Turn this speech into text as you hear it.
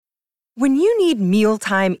When you need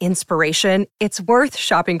mealtime inspiration, it's worth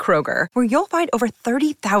shopping Kroger, where you'll find over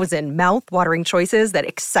 30,000 mouth-watering choices that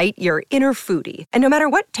excite your inner foodie. And no matter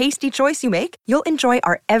what tasty choice you make, you'll enjoy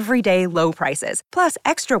our everyday low prices, plus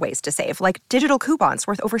extra ways to save, like digital coupons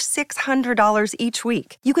worth over $600 each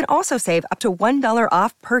week. You can also save up to $1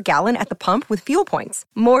 off per gallon at the pump with fuel points.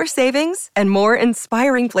 More savings and more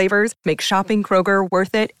inspiring flavors make shopping Kroger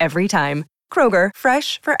worth it every time. Kroger,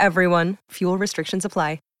 fresh for everyone. Fuel restrictions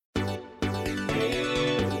apply.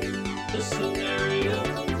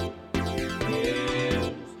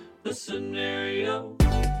 The scenario.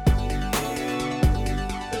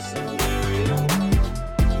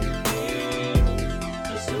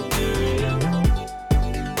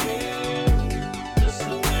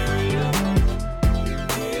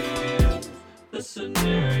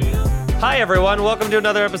 Hi, everyone. Welcome to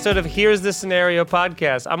another episode of Here's the Scenario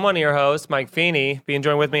podcast. I'm one of your hosts, Mike Feeney. Being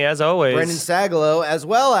joined with me, as always, Brendan Sagalow, as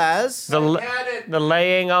well as the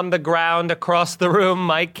laying on the ground across the room,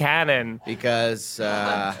 Mike Cannon. because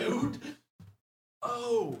Dude.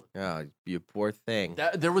 Oh. you poor thing.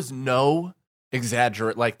 There was no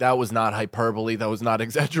exaggerate. Like, that was not hyperbole. That was not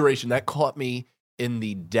exaggeration. That caught me in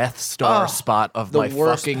the Death Star spot of The my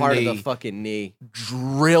worst fucking part knee. of the fucking knee.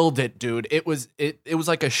 Drilled it, dude. It was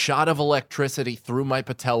like a shot of electricity through my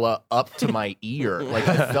patella up to my ear. Like,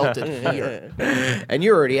 I felt it here. And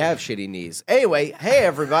you already have shitty knees. Anyway, hey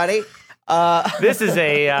everybody. This is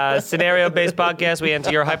a scenario-based podcast. We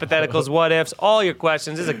answer your hypotheticals, what-ifs, all your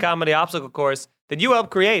questions. This is a comedy obstacle course that you help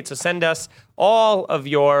create. So send us all of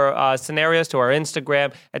your scenarios to our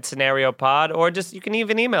Instagram at ScenarioPod, or just you can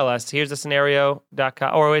even email us. Here's the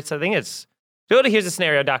scenario.com. Or wait, I think it's go to here's the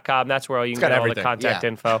scenario.com. That's where you can get all the contact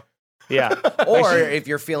info. Yeah. Or if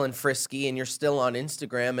you're feeling frisky and you're still on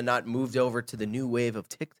Instagram and not moved over to the new wave of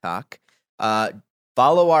TikTok,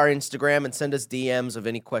 follow our Instagram and send us DMs of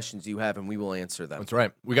any questions you have, and we will answer them. That's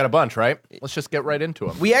right. We got a bunch, right? Let's just get right into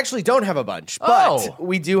them. We actually don't have a bunch, but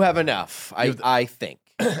we do have enough, I think.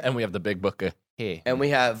 And we have the big book of hey. And we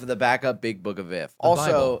have the backup Big Book of If. Also,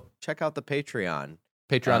 Bible. check out the Patreon.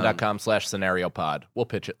 Patreon.com/scenariopod. We'll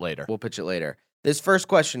pitch it later. We'll pitch it later. This first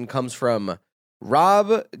question comes from Rob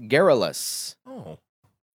Garrulus, Oh.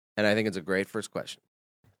 and I think it's a great first question.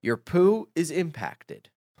 Your poo is impacted.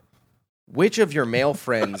 Which of your male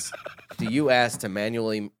friends do you ask to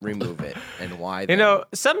manually remove it, and why? You know,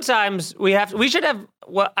 sometimes we should have,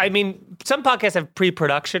 some podcasts have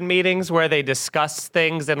pre-production meetings where they discuss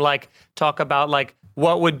things and like talk about like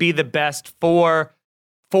what would be the best for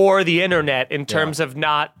the internet in terms of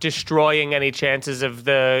not destroying any chances of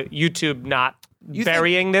the YouTube not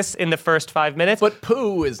burying this in the first 5 minutes. But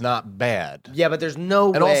poo is not bad. Yeah, but there's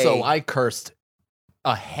no way. And also, I cursed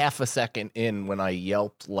a half a second in when I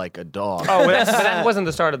yelped like a dog. Oh, but that wasn't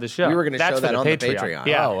the start of the show. We were going to show for that on the Patreon.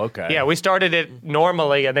 Yeah. Oh, okay. Yeah, we started it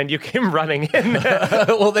normally, and then you came running in.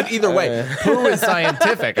 Well, then either way, poo is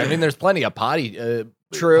scientific. I mean, there's plenty of potty training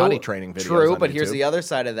videos. True, on but here's YouTube. the other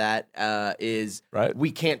side of that is Right. we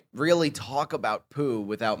can't really talk about poo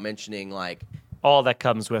without mentioning like all that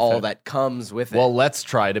comes with all it. that comes with it. Well, let's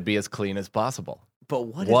try to be as clean as possible. but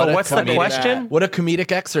what What is a what's the comedic- question? What a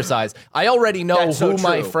comedic exercise. I already know That's so who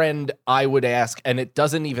my true. friend I would ask, and it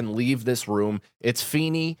doesn't even leave this room. It's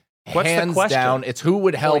Feeney. What's the Hands question? down. It's who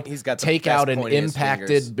would help He's got the take best out an point in his impacted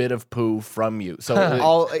fingers. bit of poo from you.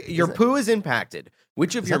 So Your poo is impacted.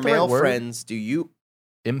 Which of Is your that the right male word? friends do you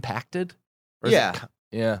impacted? Or is Yeah. it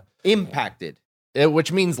yeah. impacted?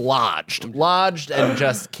 Which means lodged and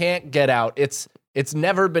just can't get out. It's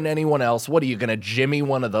never been anyone else. What are you gonna jimmy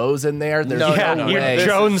one of those in there? There's No, Yeah, no your way.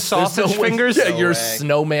 Joan There's sausage no way- fingers? Yeah, No your way.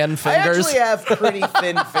 snowman I fingers. actually have pretty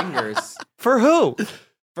thin fingers For who?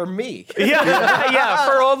 for me. Yeah,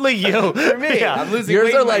 for only you. For me, Yeah. I'm losing Yours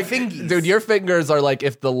weight are in my like, fingies. dude, your fingers are like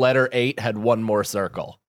if the letter 8 had one more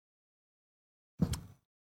circle.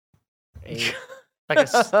 Like a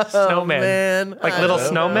snowman. man. Like I little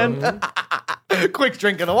don't snowmen? know. Quick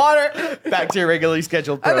drink of the water. Back to your regularly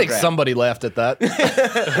scheduled I program. think somebody laughed at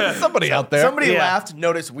that. Somebody out there. Somebody Yeah. laughed,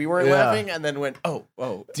 noticed we weren't Yeah. laughing, and then went, oh.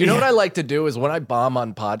 Do you know what I like to do is when I bomb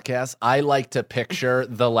on podcasts, I like to picture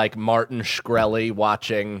the like Martin Shkreli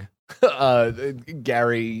watching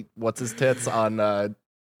Gary, what's his tits on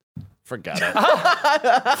forget it.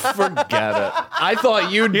 Forget it. I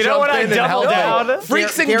thought you'd You know jump what? I in and doubled help down. me.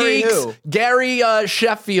 Freaks and Gary Geeks, who? Gary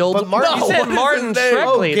Sheffield. But Martin- You said what is Martin his name?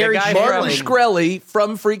 Shkreli, Gary the guy Martin from... Shkreli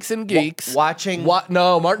from Freaks and Geeks. Watching.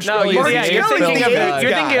 No, Martin No, Shkreli you're, is yeah, the you're April thinking of guy. the,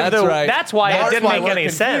 you're thinking of That's the. right. That's why That's it didn't why make we're any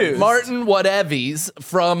sense. confused. Martin Whatevies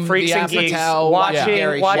from Freaks the and Geeks, Apatow. watching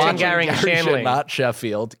Gary Gary Shandling. Not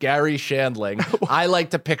Sheffield. Gary Shandling. I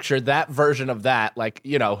like to picture that version of that, like,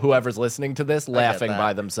 whoever's listening to this laughing that.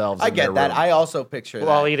 by themselves. I in their get that. room. I also picture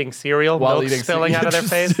While that. eating cereal, While milk eating spilling out of their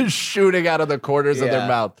face. just shooting out of the corners of their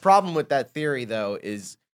mouth. Problem with that theory, though,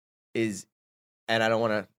 is, and I don't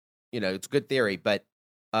want to, it's a good theory, but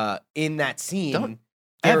in that scene, Don't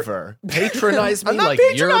Gary- ever patronize me I'm not like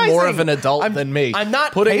you're more patronizing. of an adult than me. I'm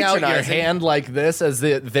not putting out your patronizing. hand like this as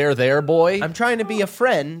the they're there boy. I'm trying to be a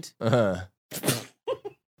friend. Uh-huh.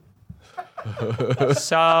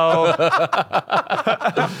 So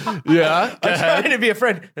Yeah. I'm trying to be a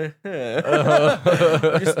friend.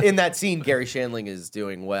 Just in that scene, Gary Shandling is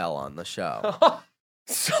doing well on the show.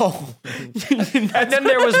 So, and then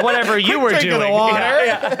there was whatever you were drinking doing. the water.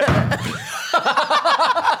 Yeah.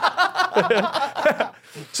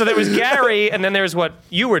 So there was Gary, and then there was what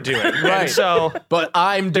you were doing. Right. And so, But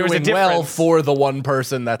I'm There was a doing well difference. for the one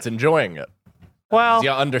person that's enjoying it. well, Do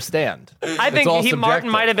you understand? I It's think all Martin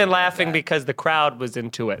subjective. might have been laughing because the crowd was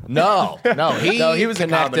into it. No, he was a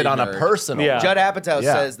connected comedy on a nerd. personal. Yeah. Judd Apatow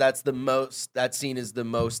Yeah. says that scene is the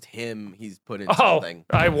most him he's put into Oh, something.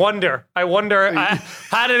 I wonder.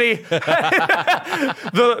 How did he?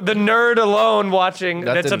 the nerd alone watching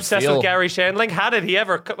That that's didn't obsessed feel- with Gary Shandling. How did he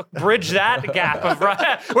ever bridge that gap of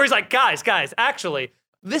where he's like, guys, actually,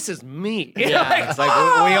 this is me. Yeah, Like, it's like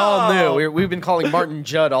we all oh. knew. We've been calling Martin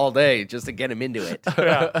Judd all day just to get him into it.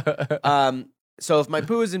 So if my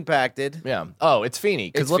poo is impacted, Yeah. Oh, it's Feeney.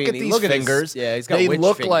 Because It's look at Feeney. these Look at his- fingers. yeah, he's got they witch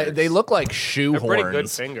look fingers. like shoehorns. They're pretty good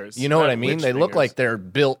fingers. You know what Not I mean? witch They look fingers. like they're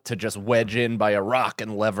built to just wedge in by a rock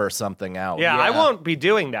and lever something out. Yeah, I Yeah. won't be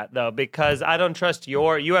doing that though because I don't trust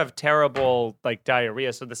you have terrible like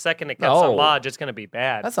diarrhea. So the second it gets No. lodged, it's gonna be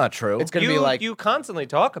bad. That's not true. it's going to you, be like you constantly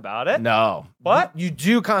talk about it. no. What? you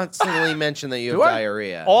do constantly mention that you have Do I?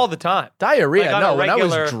 diarrhea. All the time. Diarrhea. Like on no, a when I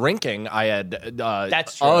regular- was drinking, I had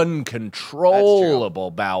That's true. uncontrollable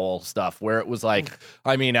bowel stuff where it was like,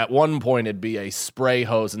 I mean, at one point it'd be a spray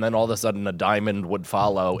hose and then all of a sudden a diamond would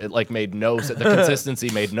follow. It like made no sense. The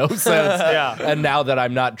consistency made no sense. Yeah. And now that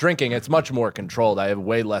I'm not drinking, it's much more controlled. I have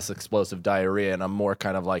way less explosive diarrhea and I'm more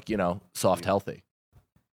kind of like, soft, healthy.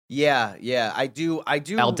 Yeah. I do.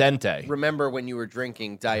 Al dente. Remember when you were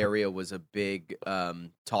drinking, diarrhea was a big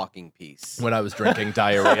talking piece. When I was drinking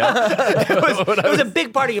diarrhea. It was a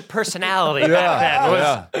big part of your personality back then.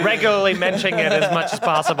 Was regularly mentioning it as much as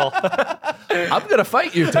possible. I'm gonna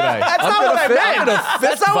fight you today. That's not what I meant.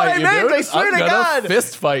 That's not what I meant. I swear I'm to gonna God.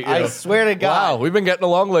 fist fight you. I swear to God. Wow, we've been getting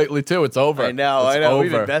along lately too. It's over. I know. It's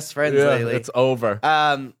We've been over. best friends Yeah, lately. It's over.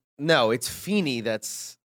 No, it's Feeney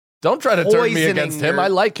that's. Don't try to turn me poisoning against him. your- I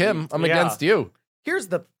like him. I'm Yeah. against you. Here's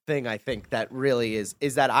the thing I think that really is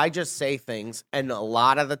that I just say things, and a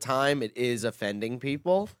lot of the time it is offending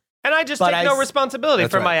people. And I just But take I no s- responsibility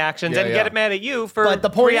That's for right. my actions Yeah, and yeah. get mad at you for But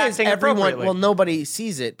the point is, reacting everyone, appropriately. well, nobody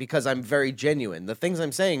sees it because I'm very genuine. The things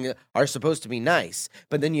I'm saying are supposed to be nice,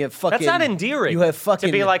 but then you have fucking. That's not endearing. You have fucking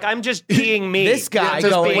to be like, I'm just being me. This guy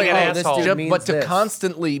just going, being an "Oh, this asshole. dude means But to this."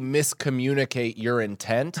 constantly miscommunicate your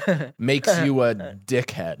intent makes you a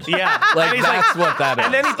dickhead. Yeah, Like, And he's that's what that is.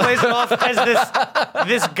 And then he plays it off as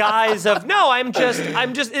this guise of no, I'm just.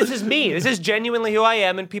 This is me. This is genuinely who I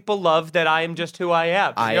am, and people love that I am just who I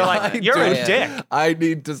am. And you're like, you're a do. dick. I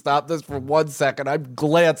need to stop this for 1 second. I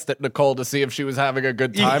glanced at Nicole to see if she was having a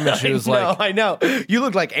good time, and she was like, I know. You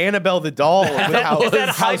look like Annabelle the doll. With how, Is that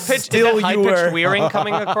how high pitched? Is still that high you pitched were. wearing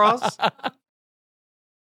coming across?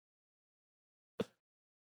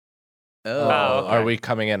 Oh, "Are we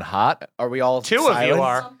coming in hot?" are we all Two silent? of you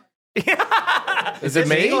are. Is it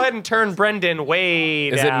me? Go ahead and turn Brendan way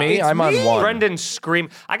Is down. it me? I'm on one. Brendan scream.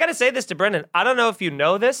 I got to say this to Brendan. I don't know if you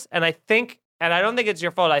know this, and I don't think it's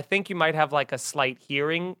your fault. I think you might have like a slight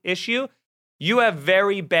hearing issue. You have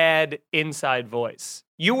very bad inside voice.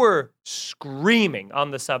 You were screaming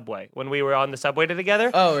on the subway when we were on the subway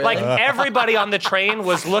together. Oh, really? Like everybody on the train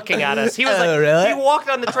was looking at us. He was like, Oh, really? he walked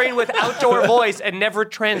on the train with outdoor voice and never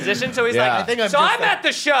transitioned. So he's Yeah. like, I think I'm so just I'm like- at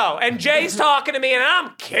the show and Jay's talking to me and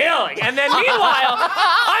I'm killing. And then meanwhile,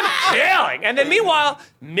 I'm killing. And then meanwhile,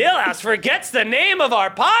 Milhouse forgets the name of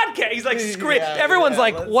our podcast. He's like, scream. Everyone's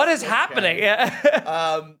like, what is happening?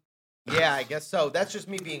 Yeah. Yeah, I guess so. That's just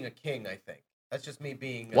me being a king, I think. That's just me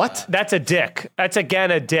being. What? That's a dick. That's again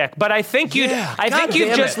a dick. But I think you. Yeah, I think God you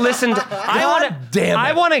damn just it. listened. damn it.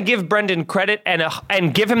 I want to give Brendan credit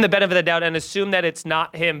and give him the benefit of the doubt and assume that it's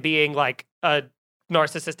not him being like a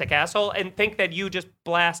narcissistic asshole and think that you just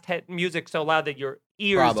blast music so loud that your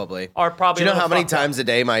ears Probably. are probably. Do you know a how little many fucked up. times a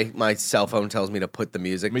day my cell phone tells me to put the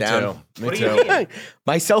music Me down? too. Me What do you too. mean?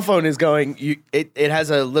 My cell phone is going. It has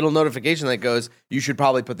a little notification that goes, "You should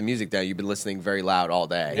probably put the music down. You've been listening very loud all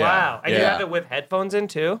day." Wow, and you Yeah. have it with headphones in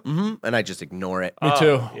too. And I just ignore it. Me Oh,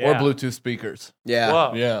 too. yeah. Or Bluetooth speakers. Yeah.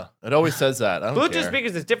 Whoa. Yeah. It always says that. I don't Bluetooth care.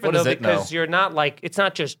 speakers is different What though does it because know? you're not like it's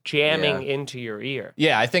not just jamming Yeah. into your ear.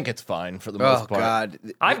 Yeah, I think it's fine for the Oh most part. God.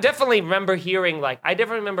 I definitely remember hearing I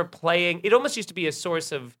definitely remember playing. It almost used to be a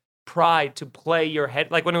source of pride to play your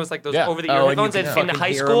head like when it was like those Yeah. over the ear Oh, and you headphones could in fucking high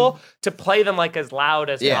hear school to play them like as loud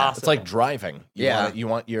as Yeah. possible. It's like driving. Yeah. You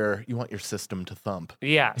want your system to thump.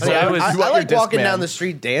 yeah. So So I it was You I want your like walking Discman. down the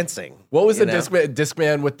street dancing. What was you the know?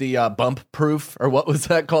 Discman with the bump proof, or what was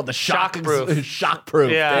that called? The Shockproof.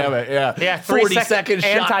 Shockproof. Yeah. Damn it. Yeah. Yeah, 40-second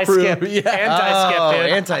anti-skip. shockproof. Yeah. Anti-skip, Oh, dude.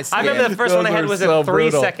 anti-skip. I remember the first one I Those had were was so a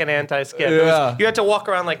brutal. 3-second anti-skip. Yeah. You had to walk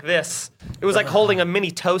around like this. It was like holding a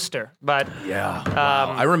mini toaster, but Yeah.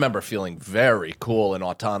 Wow. I remember feeling very cool and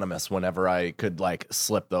autonomous whenever I could like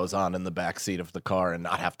slip those on in the back seat of the car and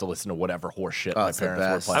not have to listen to whatever horse shit my it's the parents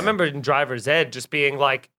were best. playing. I remember in driver's ed just being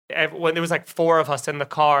like, when there was like 4 of us in the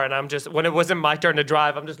car, and I'm just, when it wasn't my turn to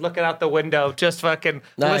drive, I'm just looking out the window, just fucking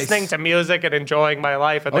Nice. listening to music and enjoying my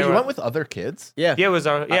life. And Oh, they you were, went with other kids? Yeah. yeah, it was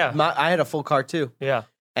our, yeah, I had a full car too, yeah.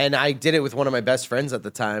 and I did it with one of my best friends at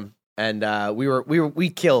the time, and we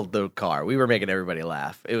killed the car. We were making everybody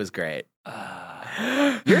laugh. It was great.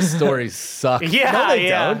 Your stories suck. Yeah, No, they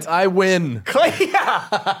yeah. don't. I win. Yeah.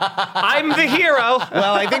 I'm the hero.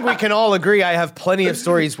 Well, I think we can all agree I have plenty of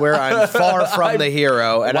stories where I'm far from the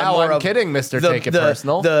hero, and Wow, more I'm of kidding, Mr. Take It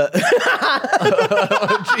Personal.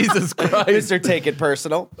 Jesus Christ. Mr. Take It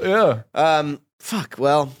Personal. Yeah. Fuck.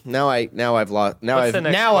 Well, now I've lost. Now What's I've the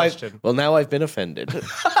next now question? Now I've been offended.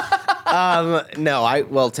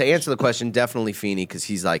 No, to answer the question, definitely Feeney because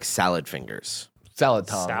he's like salad fingers. Salad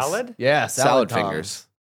Toms. Salad? Yeah, Salad Toms. fingers.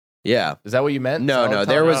 Yeah. Is that what you meant? No, Salad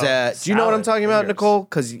there Toms? was a. Do you know what I'm Salad talking about, fingers. Nicole?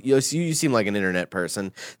 Because you seem like an internet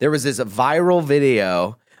person. There was this viral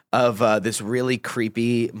video of this really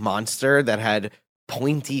creepy monster that had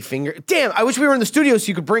pointy finger. Damn! I wish we were in the studio so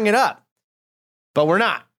you could bring it up, but we're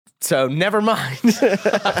not. So never mind.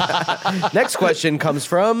 Next question comes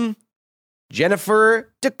from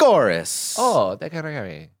Jennifer DeCoris. Oh, that kind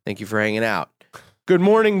of Thank you for hanging out. Good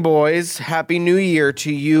morning, boys. Happy New Year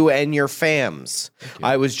to you and your fams.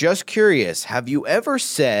 I was just curious, have you ever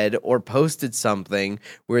said or posted something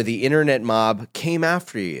where the internet mob came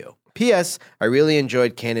after you? P.S. I really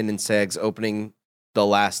enjoyed Cannon and Segs opening the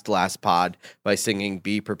last pod by singing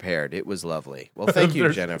Be Prepared. It was lovely. Well, thank you,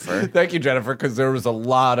 Jennifer. Thank you, Jennifer, because there was a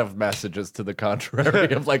lot of messages to the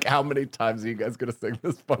contrary of like, how many times are you guys going to sing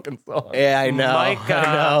this fucking song? Yeah, I know. Mike, I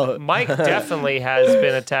know. Mike definitely has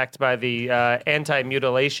been attacked by the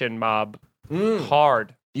anti-mutilation mob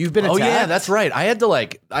hard. You've been Oh attacked? yeah, that's right. I had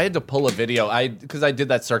to pull a video. Because I did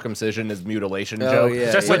that circumcision as mutilation Oh, joke.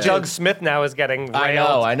 yeah, Just like yeah. Doug Smith now is getting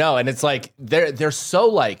railed. I know, and it's like they're so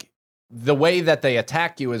like the way that they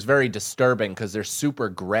attack you is very disturbing because they're super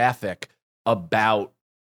graphic about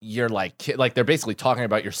your like they're basically talking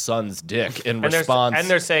about your son's dick in And response.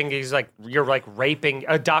 they're saying he's like you're like raping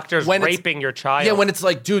a doctor's When it's- raping your child. Yeah, when it's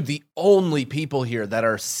like, dude, the only people here that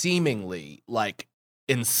are seemingly like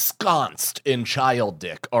ensconced in child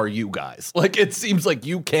dick are you guys. Like, it seems like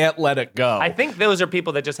you can't let it go. I think those are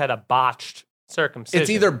people that just had a botched circumcision. It's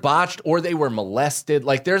either botched or they were molested.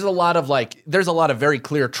 Like, there's a lot of very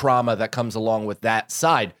clear trauma that comes along with that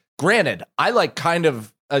side. Granted, I like kind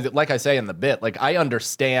of, like I say in the bit, like I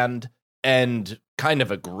understand and kind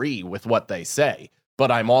of agree with what they say,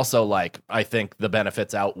 but I'm also like, I think the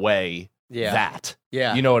benefits outweigh that.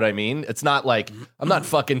 Yeah. You know what I mean? It's not like I'm not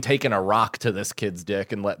fucking taking a rock to this kid's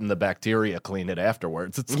dick and letting the bacteria clean it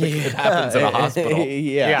afterwards. It's like it happens in a hospital.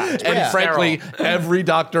 Yeah. And Yeah. frankly, every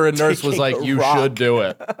doctor and nurse was like, Taking a you rock. should do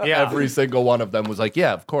it. Yeah. Every single one of them was like,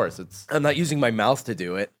 yeah, of course. It's, I'm not using my mouth to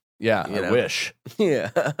do it. yeah, You I know. wish.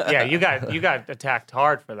 Yeah. Yeah, you got attacked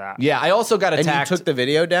hard for that. Yeah, I also got And attacked. you took the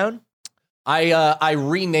video down? I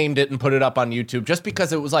renamed it and put it up on YouTube just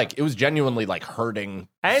because it was genuinely like hurting.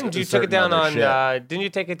 And you took it certain down other on shit. didn't you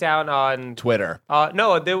take it down on Twitter.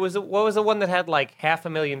 no, there was what was the one that had like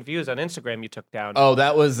 500,000 views on Instagram you took down? Oh,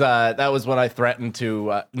 that was when I threatened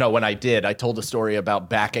to when I did. I told a story about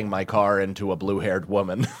backing my car into a blue-haired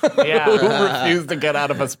woman Yeah. who refused to get out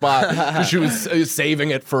of a spot because she was saving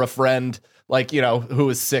it for a friend. Like, you know, who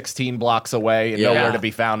was 16 blocks away and Yeah. nowhere to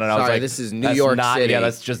be found. And I was Sorry, like, this is New that's York not, City. Yeah,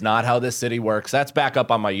 that's just not how this city works. That's back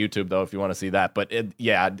up on my YouTube, though, if you want to see that. But it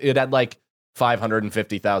had like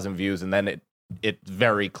 550,000 views. And then it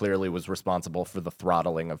very clearly was responsible for the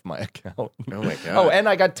throttling of my account. Oh my god. Oh, and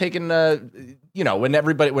I got taken,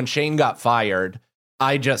 when Shane got fired,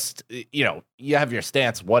 I just, you have your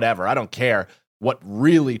stance, whatever. I don't care. What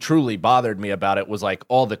really, truly bothered me about it was like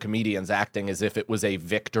all the comedians acting as if it was a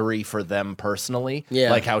victory for them personally. Yeah.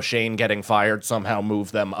 Like how Shane getting fired somehow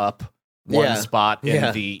moved them up one spot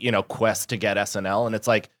in the, quest to get SNL. And it's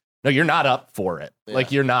like, no, you're not up for it. Yeah.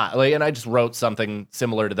 Like you're not. Like, and I just wrote something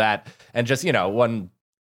similar to that. And just, one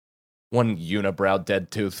unibrow dead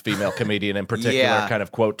tooth female comedian in particular kind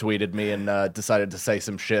of quote tweeted me and decided to say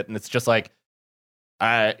some shit. And it's just like,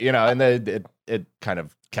 and then it kind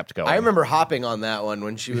of kept going. I remember hopping on that one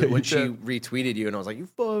when she retweeted you, and I was like, "You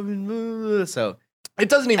fucking." So it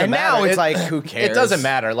doesn't even and matter. now it's like, who cares? It doesn't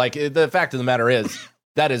matter. Like the fact of the matter is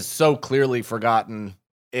that is so clearly forgotten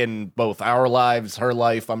in both our lives, her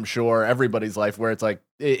life, I'm sure, everybody's life, where it's like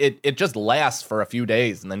it just lasts for a few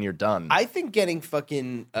days and then you're done. I think getting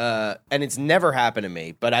fucking and it's never happened to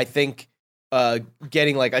me, but I think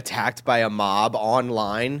getting like attacked by a mob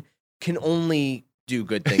online can only do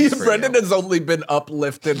good things for Brendan you. has only been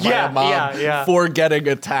uplifted by a mob for getting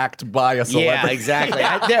attacked by a celebrity. Yeah, exactly.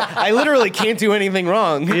 I literally can't do anything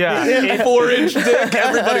wrong. Yeah. 4-inch dick.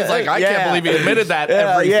 Everybody's like, I can't believe he admitted that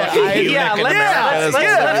every fucking dick in America.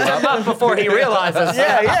 Let's him up before he realizes.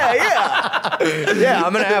 Yeah,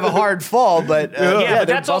 I'm gonna have a hard fall, but But they're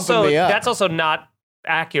that's bumping also me up. that's also not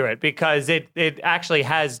accurate because it actually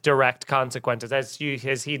has direct consequences, as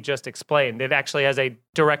he just explained. It actually has a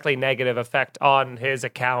directly negative effect on his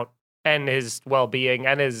account and his well-being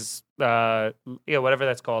and his whatever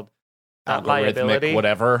that's called, not liability,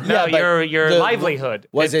 whatever. No, Yeah, your the- livelihood.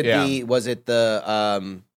 Was it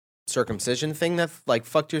the circumcision thing that like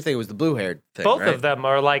fucked your thing? It was the blue haired thing. Both right? of them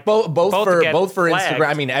are like Both for get Instagram. flagged.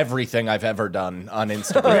 I mean, everything I've ever done on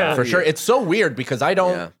Instagram Yeah. for sure. It's so weird because I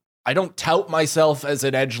don't tout myself as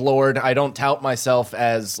an edgelord. I don't tout myself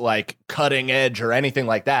as like cutting edge or anything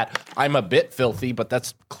like that. I'm a bit filthy, but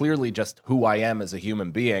that's clearly just who I am as a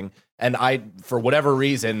human being. And for whatever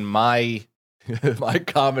reason, my my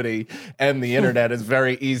comedy and the internet is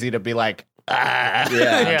very easy to be like,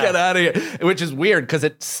 get out of here, which is weird because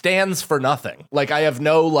it stands for nothing. Like I have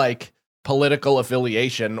no like political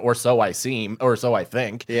affiliation, or so I seem, or so I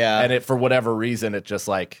think. Yeah. And it, for whatever reason, it just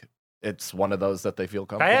like, it's one of those that they feel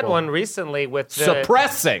comfortable. I had one recently with the,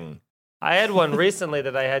 suppressing. I had one recently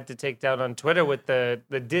that I had to take down on Twitter with the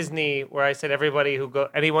Disney, where I said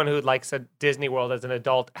anyone who likes a Disney World as an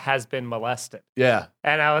adult has been molested. Yeah.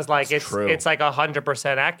 And I was like, it's true. It's like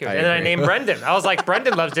 100% accurate. I And then I agree. named Brendan. I was like,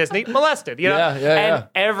 Brendan loves Disney, molested. You know? Yeah.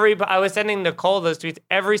 And I was sending Nicole those tweets.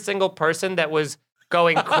 Every single person that was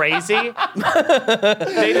going crazy,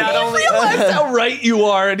 they not only Realize how right you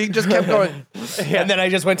are, and he just kept going. And then I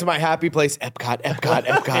just went to my happy place, Epcot.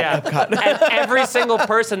 And every single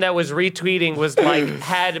person that was retweeting was like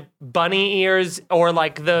had bunny ears or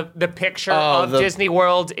like the picture of Disney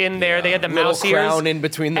World in there. They had the Little mouse ears crown in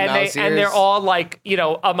between the mouse ears. and they're all like,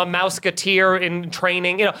 a mouseketeer in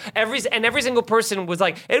training. Every single person was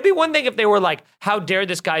like, it'd be one thing if they were like, how dare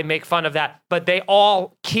this guy make fun of that? But they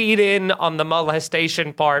all keyed in on the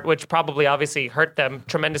molestation part, which probably obviously hurt them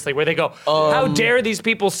tremendously, where they go, how dare these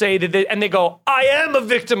people say that and they go, I am a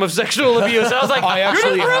victim of sexual abuse. And I was like, you're just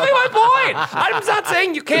proving my point. I'm not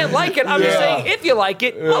saying you can't like it. I'm just saying if you like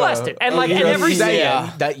it, molest it. And like, and every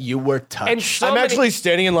that you were touched. and so I'm many- actually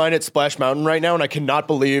standing in line at Splash Mountain right now, and I cannot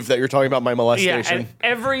believe that you're talking about my Yeah, molestation. and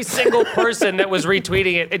every single person that was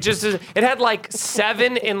retweeting it had like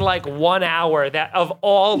 7 in like 1 hour that of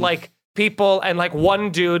all like people, and like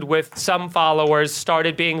one dude with some followers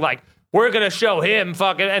started being like, we're gonna show him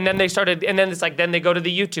fucking, and then they started, and then it's like, then they go to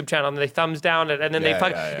the YouTube channel and they thumbs down it, and then they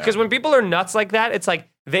fuck, because when people are nuts like that, it's like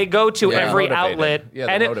they go to every motivated. outlet, Yeah,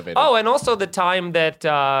 they're and motivated. and also the time that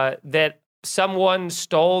that someone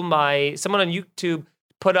someone on YouTube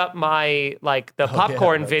put up my like the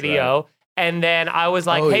popcorn that's video, and then I was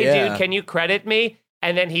like, hey yeah. dude, can you credit me?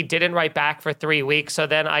 And then he didn't write back for 3 weeks. So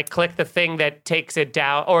then I clicked the thing that takes it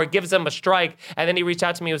down or gives him a strike. And then he reached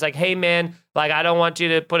out to me. He was like, hey, man, like, I don't want you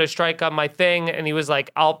to put a strike on my thing. And he was like,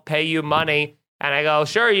 I'll pay you money. And I go,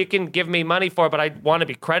 sure, you can give me money for it, but I want to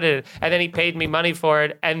be credited. And then he paid me money for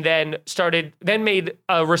it and then made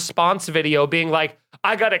a response video being like,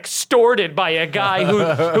 I got extorted by a guy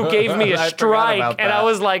who gave me a I forgot strike. about And I that.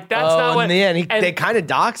 was like, that's not what. in the end, and- they kind of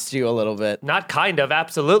doxed you a little bit. Not kind of,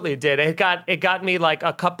 absolutely did. It got me like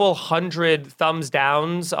a couple hundred thumbs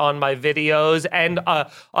downs on my videos and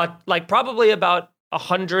like probably about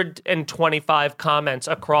 125 comments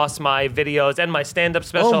across my videos and my stand-up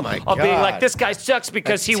special Oh my of being God. like, this guy sucks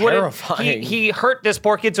because That's he wouldn't, terrifying. he hurt this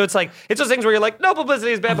poor kid. So it's like, it's those things where you're like, no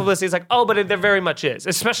publicity is bad publicity. It's like, oh, but there very much is,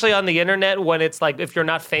 especially on the internet when it's like, if you're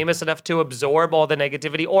not famous enough to absorb all the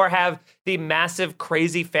negativity or have the massive,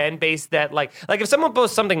 crazy fan base that like if someone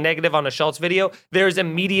posts something negative on a Schultz video, there's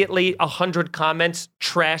immediately 100 comments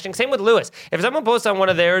trashing. Same with Lewis. If someone posts on one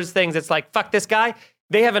of theirs things, it's like, fuck this guy.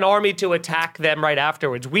 They have an army to attack them right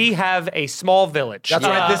afterwards. We have a small village. That's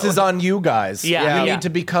right. This is on you guys. Yeah. You Yeah. need to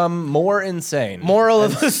become more insane. Moral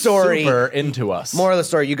of the story. Super into us. Moral of the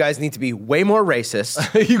story, you guys need to be way more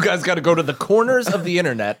racist. You guys got to go to the corners of the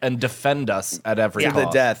internet and defend us at every To cost.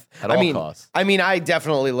 the death. At all costs. I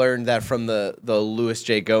definitely learned that from the Louis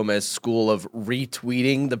J. Gomez school of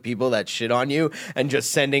retweeting the people that shit on you and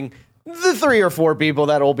just sending the 3 or 4 people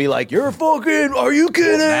that will be like, "You're fucking, are you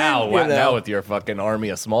kidding?" Now, You know? now with your fucking army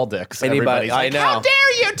of small dicks, Anybody- everybody's I like, know. how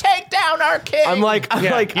dare you take down our king? I'm like,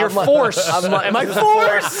 Your I'm like- force. I'm like, my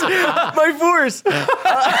force, my force.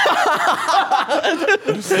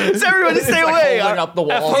 So everybody stay away. holding up the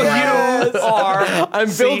wall. F-O-U-R. I'm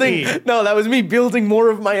building. No, that was me building more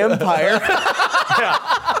of my empire.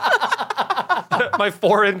 My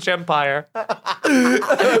 4-inch empire.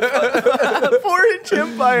 4-inch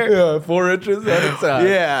empire. Yeah, 4 inches at a time.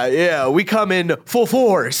 Yeah. We come in full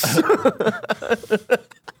force.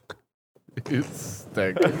 You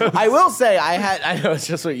stink. I will say, I know it's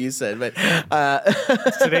just what you said, but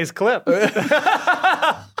Today's clip.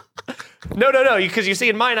 No, because you see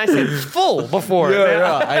in mine, I said full before.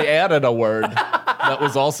 Yeah, I added a word that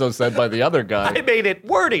was also said by the other guy. I made it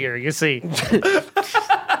wordier, you see.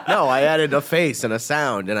 no, I added a face and a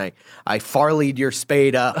sound, and I Farley'd your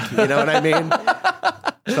spade up. You know what I mean?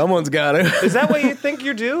 Someone's got to. Is that what you think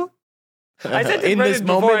you do? I said to In Brendan this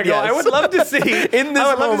before moment, I go, yes. I would love to see In this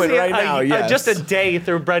I would love to moment see right now, yes. just a day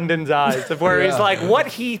through Brendan's eyes of where he's like, what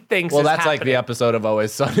he thinks Well, is that's like the happening. episode of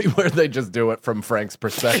Always Sunny where they just do it from Frank's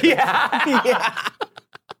perspective. Yeah.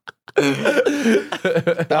 All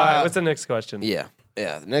right, what's the next question? Yeah.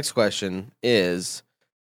 The next question is,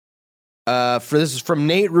 this is from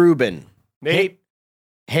Nate Rubin. Nate,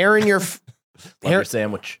 Hair in your Love your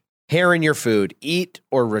sandwich. hair in your food, eat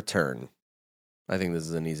or return. I think this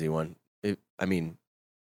is an easy one.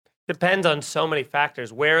 depends on so many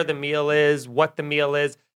factors. Where the meal is, what the meal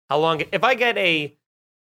is, how long. If I get a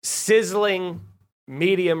sizzling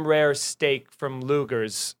medium rare steak from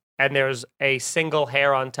Luger's and there's a single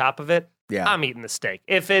hair on top of it, Yeah. I'm eating the steak.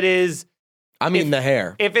 If it is, I'm eating the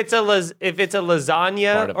hair. if it's a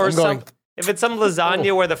lasagna Part of it. or I'm going- something, if it's some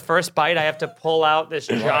lasagna where the first bite I have to pull out this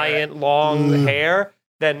giant long hair,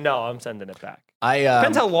 then no, I'm sending it back.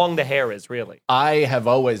 Depends how long the hair is, really. I have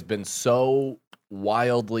always been so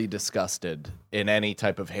wildly disgusted in any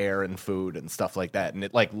type of hair and food and stuff like that, and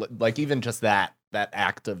it like even just that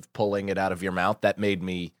act of pulling it out of your mouth, that made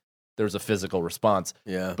me, there was a physical response.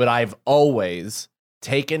 Yeah. But I've always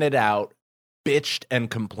taken it out, bitched and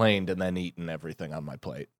complained, and then eaten everything on my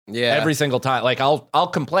plate. Yeah. Every single time. Like I'll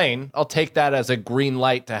complain. I'll take that as a green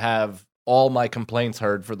light to have all my complaints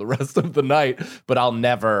heard for the rest of the night, but I'll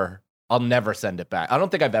never send it back. I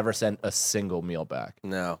don't think I've ever sent a single meal back.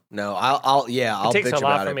 No. I'll It takes bitch a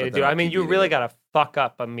lot about for it, me but to then do. I'll I mean, keep you eating really it. got to fuck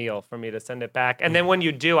up a meal for me to send it back. And then when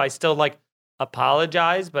you do, I still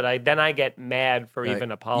apologize, but I get mad for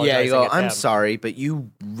even apologizing. Yeah, you go, at I'm them." sorry, but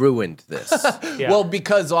you ruined this. Yeah. Well,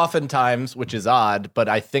 because oftentimes, which is odd, but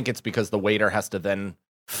I think it's because the waiter has to then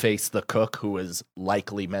face the cook who is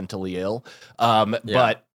likely mentally ill.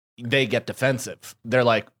 But they get defensive. They're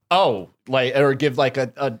like, oh, like, or give like a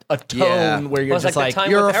tone Yeah. where you're Well, it's just like like, the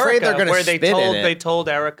time you're with afraid Erica, they're gonna where they spit in told it. they told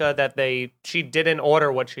Erica that she didn't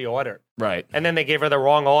order what she ordered, right. and then they gave her the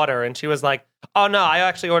wrong order, and she was like, "Oh no, I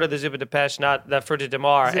actually ordered the Zuba de Peche, not the Fruit de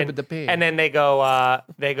Mar." Zuba de Peche. And then they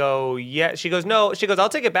go, yeah. She goes, no. She goes, I'll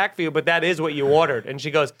take it back for you, but that is what you ordered. And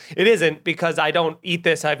she goes, it isn't, because I don't eat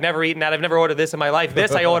this. I've never eaten that. I've never ordered this in my life.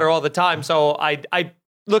 This I order all the time. So I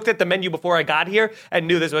looked at the menu before I got here and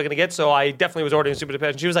knew this was what I was going to get. So I definitely was ordering Super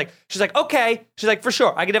Depeche. And she's like, okay. She's like, for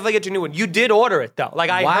sure. I can definitely get you a new one. You did order it though.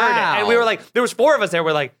 Like I heard it. And we were like, there was 4 of us there.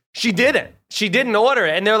 We're like, she didn't. She didn't order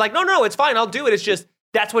it. And they're like, no, it's fine. I'll do it. It's just,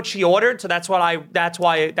 that's what she ordered. So that's why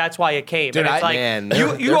it came. Dude, and it's like, man,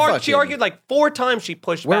 she they're argued like 4 times she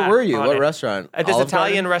pushed Where back. were you? on What it. restaurant? At this Olive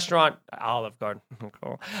Italian Garden? restaurant, Olive Garden.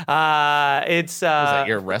 Cool. It's Is that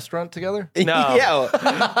your restaurant together? no. Yeah. What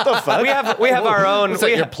the fuck? we have our own. Was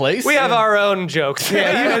that your place? We have our own jokes.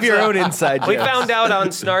 Yeah, you have your own inside We jokes. found out on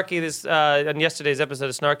Snarky on yesterday's episode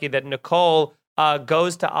of Snarky that Nicole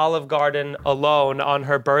goes to Olive Garden alone on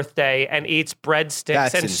her birthday and eats breadsticks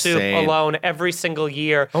That's and soup insane. alone every single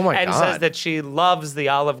year. Oh my and God. says that she loves the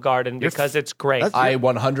Olive Garden because it's great. I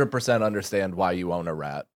 100% understand why you own a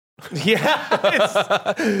rat. Yeah.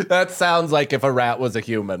 That sounds like if a rat was a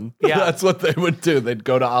human. Yeah. That's what they would do. They'd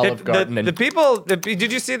go to Olive Garden and the people,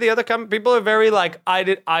 did you see the other comment? People are very like,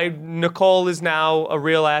 Nicole is now a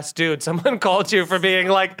real ass dude. Someone called you for being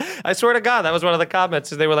like, I swear to God, that was one of the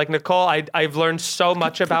comments. They were like, Nicole, I've learned so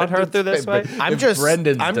much about her through this way. I'm just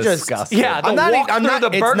disgusted. Yeah, the I'm not, walk I'm through not, the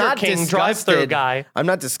it's Burger not King disgusted. drive-through guy. I'm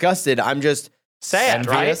not disgusted. I'm just Sad,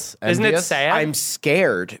 Envious? right? Isn't it Envious? sad? I'm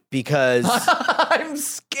scared because I'm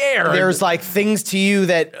scared. there's like things to you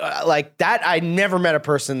that like that. I never met a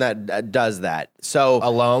person that does that. So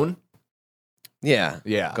alone. yeah,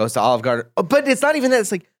 Yeah. goes to Olive Garden. Oh, but it's not even that.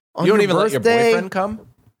 It's like on You don't your even let your birthday- boyfriend come?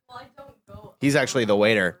 He's actually the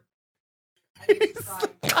waiter.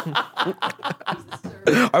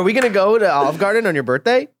 Are we gonna go to Olive Garden on your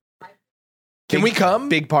birthday? Can we come?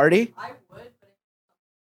 Big party?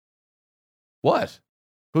 What?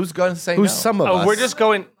 Who's going to say Who's no? some of us? we're just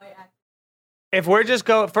going. If we're just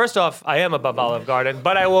going, first off, I am above Olive Garden,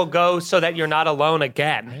 but I will go so that you're not alone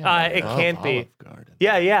again. It can't be. Olive Garden.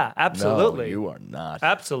 Yeah, absolutely. No, you are not.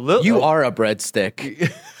 Absolutely. You are a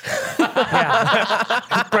breadstick.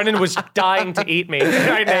 Brendan was dying to eat me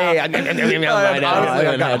right now. Hey, Honestly,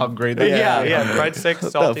 I got hungry. yeah. Breadsticks,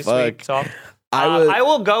 salty, fuck? sweet, soft. I I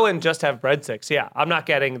will go and just have breadsticks. Yeah, I'm not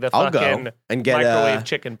getting the I'll go fucking and get, microwave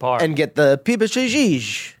chicken parm. and get the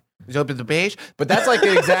pibachajij. But that's like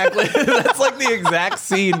the exact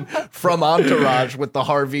scene from Entourage with the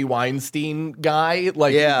Harvey Weinstein guy,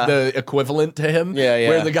 like Yeah. the equivalent to him. Yeah.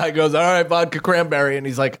 Where the guy goes, "All right, vodka cranberry," and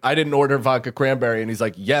he's like, "I didn't order vodka cranberry," and he's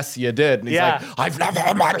like, "Yes, you did." And he's Yeah. like, "I've never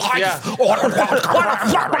in my life Yeah. ordered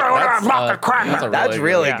vodka cranberry." That's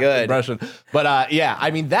really good. impression. But yeah,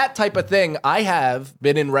 I mean that type of thing. I have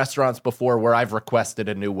been in restaurants before where I've requested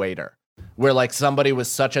a new waiter. Where like somebody was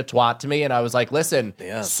such a twat to me and I was like, listen,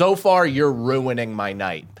 so far you're ruining my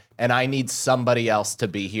night and I need somebody else to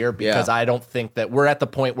be here because I don't think that we're at the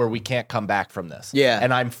point where we can't come back from this. Yeah.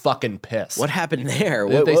 And I'm fucking pissed. What happened there?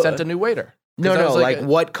 They sent a new waiter. No, 'Cause I was like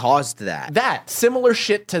what caused that? that similar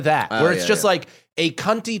shit to that, where it's yeah, just yeah. like a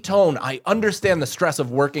cunty tone. I understand the stress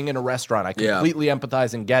of working in a restaurant. I completely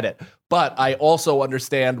empathize and get it. But I also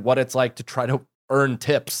understand what it's like to try to earn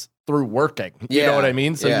tips through working. You know what I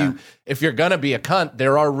mean? So if you're gonna be a cunt,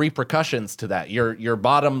 there are repercussions to that. Your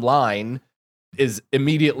bottom line is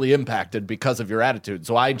immediately impacted because of your attitude.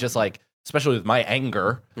 So I just like, especially with my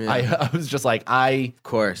anger, I was just like, Of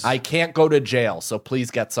course. I can't go to jail, so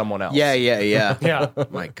please get someone else. Yeah. yeah.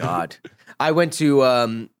 My God. I went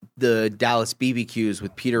to the Dallas BBQs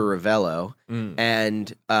with Peter Ravello,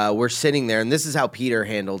 and we're sitting there, and this is how Peter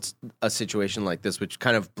handled a situation like this, which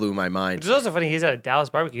kind of blew my mind. It's also funny. He's at a Dallas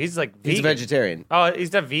barbecue. He's like vegan. He's a vegetarian. Oh,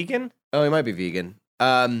 he's not vegan. Oh, he might be vegan.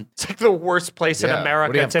 It's like the worst place in Yeah. America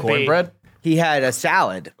What do you have, to be. cornbread? He had a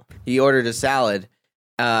salad. He ordered a salad,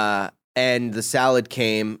 and the salad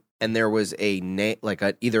came, and there was a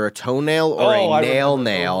either a toenail or Oh, a I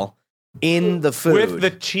nail in the food. With the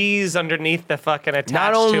cheese underneath the fucking attached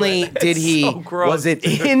Not to only it. did It's he so gross. was it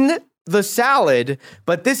in the salad,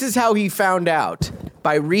 but this is how he found out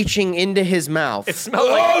by reaching into his mouth It smelled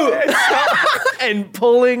like it smelled- and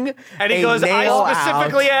pulling. And he a goes, nail I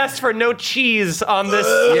specifically out. asked for no cheese on this.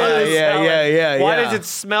 on this salad. Why does it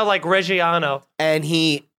smell like Reggiano? And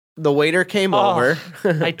the waiter came over.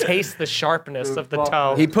 I taste the sharpness of the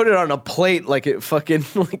toe. He put it on a plate like it fucking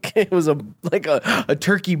like it was a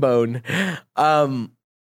turkey bone. And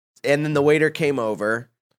then the waiter came over.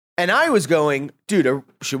 And I was going, dude,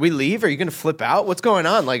 should we leave? Are you going to flip out? What's going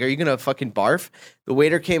on? Like, are you going to fucking barf? The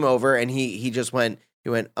waiter came over and he just went,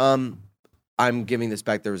 I'm giving this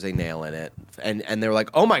back. There was a nail in it. And they were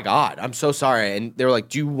like, oh my God, I'm so sorry. And they were like,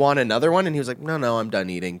 do you want another one? And he was like, no, I'm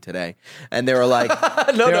done eating today. And they were like,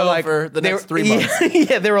 for the next 3 months.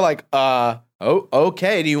 Yeah, they were like, oh,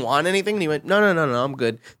 okay. Do you want anything? And he went, no, I'm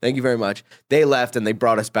good. Thank you very much. They left and they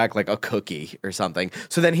brought us back like a cookie or something.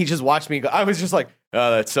 So then he just watched me go. I was just like,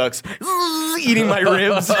 oh, that sucks. Eating my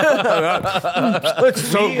ribs. That's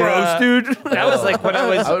so gross, dude. That was like when I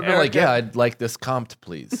was. I would be like, yeah, I'd like this comped,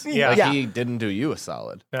 please. Yeah. Like, Yeah. he didn't do you a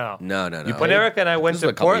solid. No. No. When Erica and I went This was to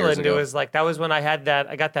a couple years Portland, it ago. was like that was when I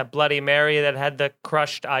got that Bloody Mary that had the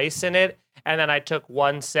crushed ice in it, And then I took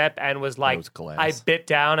one sip and was like, was glass. I bit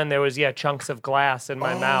down and there was chunks of glass in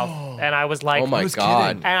my mouth, and I was like, Oh my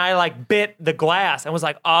God. and I like bit the glass and was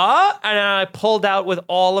like, and then I pulled out with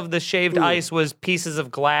all of the shaved ice was pieces of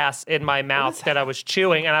glass in my mouth that I was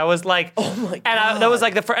chewing, and I was like, oh my God. And that was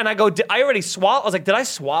like and I go, I already swallowed. I was like, did I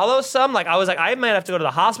swallow some? Like I was like, I might have to go to the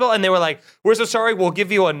hospital, and they were like, we're so sorry, we'll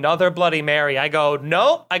give you another Bloody Mary. I go,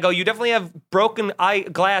 no. I go, you definitely have broken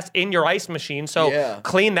glass in your ice machine, so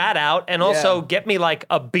clean that out, and also get me like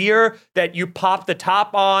a beer that you pop the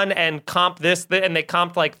top on and comp this, and they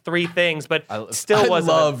comped like 3 things, but still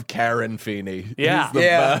wasn't. I love Karen Feeney. Yeah. He's the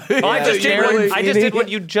Yeah. best. Well, I just did what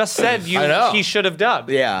you just said I know. he should have done.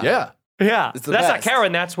 Yeah. Yeah. Yeah. It's the That's not best.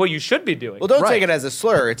 Karen. That's what you should be doing. Well, don't Right. take it as a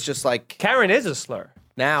slur. It's just like Karen is a slur.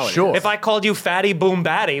 now. it Sure. If I called you Fatty Boom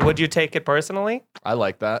Batty, would you take it personally? I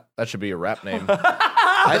like that. That should be a rap name.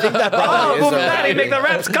 I think that probably Boom is Batty, a make the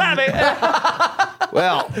reps clapping.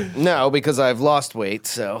 Well, no, because I've lost weight,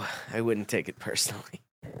 so I wouldn't take it personally.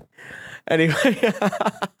 Anyway,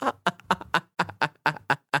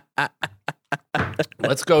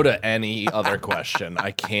 Let's go to any other question.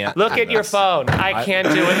 I can't. Look do at your this. phone. I can't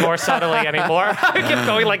do it more subtly anymore. I keep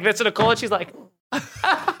going like this to Nicole, and she's like,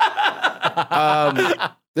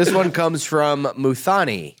 this one comes from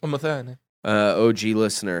Muthani, I'm a fan. OG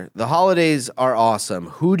listener. The holidays are awesome.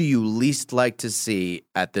 Who do you least like to see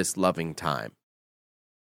at this loving time?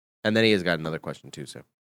 And then he has got another question too. So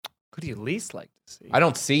who do you least like to see? I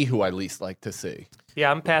don't see who I least like to see. Yeah,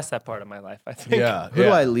 I'm past that part of my life, I think. Yeah. who do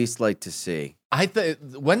I least like to see?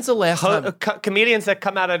 When's the last time? Comedians that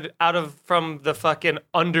come out of from the fucking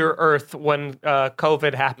under earth when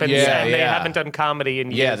COVID happens, Yeah, and they yeah. haven't done comedy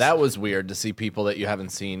in years. Yeah, that was weird to see people that you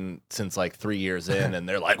haven't seen since like 3 years in, and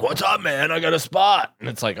they're like, "What's up, man? I got a spot," and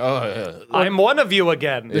it's like, "Oh, I'm one of you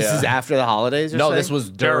again. This Yeah. is after the holidays. no, saying? this was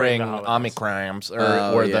During during the holidays. Omicrimes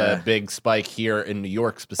Oh, or yeah. the big spike here in New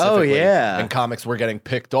York specifically. yeah. and comics were getting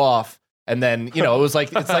picked off." And then, it was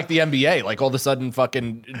like, it's like the NBA. Like all of a sudden,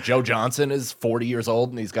 fucking Joe Johnson is 40 years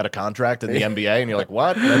old and he's got a contract in the NBA. And you're like,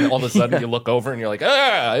 what? And then all of a sudden you look over and you're like,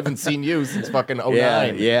 I haven't seen you since fucking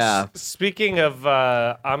 09. Yeah. Speaking of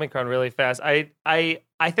Omicron really fast, I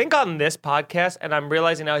think on this podcast, and I'm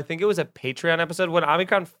realizing now, I think it was a Patreon episode, when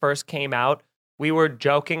Omicron first came out, we were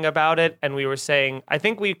joking about it, and we were saying, I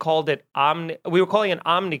think we called it we were calling it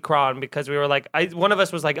Omnicron because we were like, one of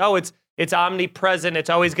us was like, oh, it's omnipresent, it's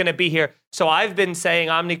always going to be here. So I've been saying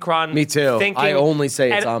Omnicron. Me too. Thinking, I only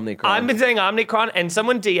say it's and Omnicron. I've been saying Omnicron, and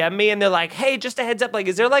someone DM me, and they're like, hey, just a heads up, like,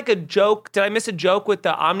 is there like a joke? Did I miss a joke with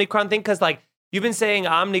the Omnicron thing? Because like, you've been saying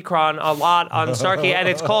Omnicron a lot on Starkey, and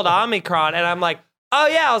it's called Omicron, and I'm like, oh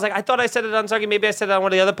yeah, I was like, I thought I said it on Starkey, maybe I said it on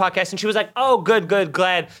one of the other podcasts, and she was like, oh, good,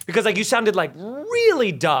 glad, because like you sounded like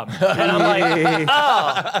really dumb, and I'm like,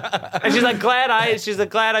 oh, and she's like, glad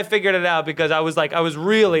I figured it out because I was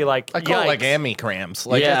really like, I call it like yikes. Amicrams.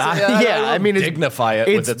 Like, Yeah. it's- Yeah, I mean, it's- dignify it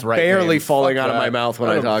It's with its right barely name. falling Fuck out of my that. mouth when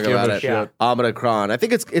I don't talk give about a it. shit. Omicron. I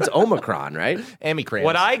think it's Omicron, right? Amicrams.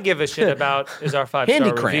 What I give a shit about is our 5-star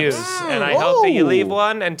Handy cramps. reviews, and I hope that you Whoa. leave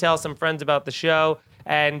one and tell some friends about the show,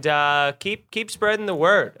 and keep spreading the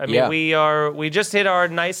word. I mean, Yeah. we just hit our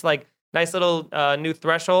nice little new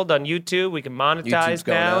threshold on YouTube. We can YouTube's monetize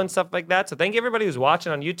going now up. and stuff like that. So thank you everybody who's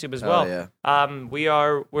watching on YouTube as well. yeah.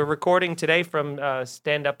 We're recording today from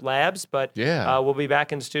Stand Up Labs, but Yeah. we'll be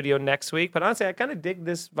back in the studio next week. But honestly, I kind of dig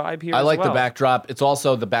this vibe here. I as like well. the backdrop. It's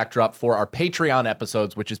also the backdrop for our Patreon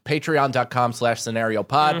episodes, which is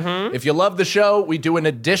patreon.com/scenariopod. If you love the show, we do an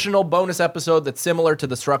additional bonus episode that's similar to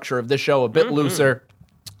the structure of this show, a bit looser.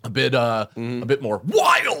 A bit more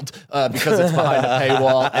wild because it's behind a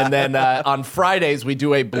paywall. And then on Fridays, we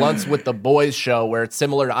do a Blunts with the Boys show where it's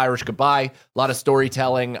similar to Irish Goodbye. A lot of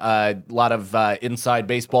storytelling, a lot of inside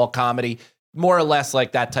baseball comedy, more or less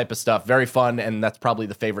like that type of stuff. Very fun, and that's probably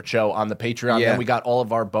the favorite show on the Patreon. Yeah. Then we got all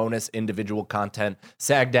of our bonus individual content.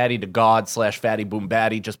 Sag Daddy to God / Fatty Boom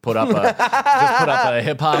Batty just put up a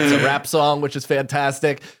hip hop, a rap song, which is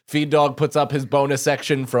fantastic. Feed Dog puts up his bonus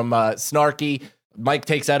section from Snarky. Mike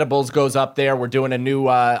Takes Edibles goes up there. We're doing a new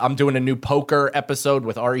I'm doing a new poker episode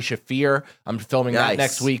with Ari Shafir. I'm filming that Nice.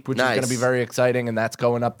 next week, which is Nice. going to be very exciting, and that's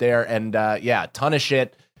going up there. And yeah, a ton of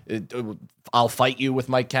shit. I'll Fight You with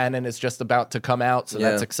Mike Cannon is just about to come out, so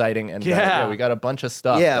that's exciting. And Yeah. we got a bunch of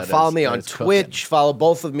stuff. Yeah, that follow is- me that on is cooking. Twitch. Follow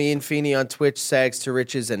both of me and Feeney on Twitch, Sags to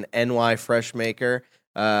Riches and NY Freshmaker.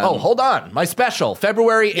 Oh, hold on. My special,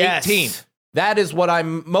 February 18th. Yes. That is what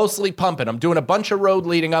I'm mostly pumping. I'm doing a bunch of road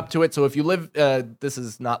leading up to it. So if you live, this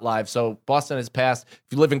is not live, so Boston has passed. If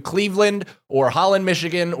you live in Cleveland or Holland,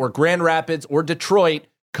 Michigan or Grand Rapids or Detroit,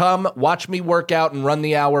 Come watch me work out and run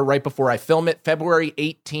the hour right before I film it. February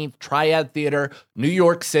 18th, Triad Theater, New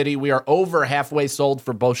York City. We are over halfway sold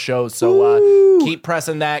for both shows. So keep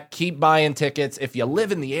pressing that. Keep buying tickets. If you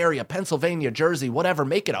live in the area, Pennsylvania, Jersey, whatever,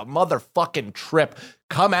 make it a motherfucking trip.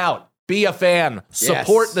 Come out. Be a fan.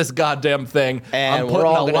 Support this goddamn thing. And I'm we're putting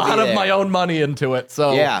all a gonna lot be of there. my own money into it.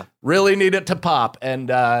 So really need it to pop. And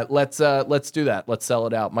let's do that. Let's sell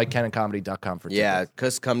it out. MikeCannonComedy.com for tickets. Yeah,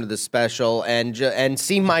 just come to the special and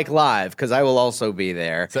see Mike live because I will also be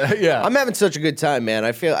there. So, yeah. I'm having such a good time, man.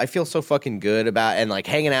 I feel so fucking good about and like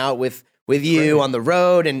hanging out with you on the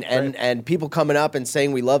road and people coming up and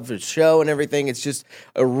saying we love the show and everything. It's just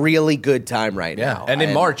a really good time right now. And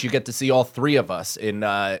in March, you get to see all three of us in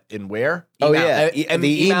where? Oh, yeah. And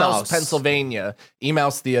The Emaus, Emaus. Pennsylvania,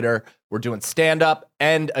 Emaus Theater. We're doing stand-up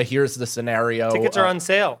and a Here's the Scenario. Tickets are on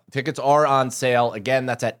sale. Tickets are on sale. Again,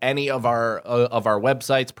 that's at any of our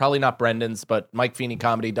websites. Probably not Brendan's, but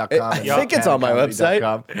MikeFeeneyComedy.com. I think it's on my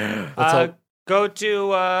website. Go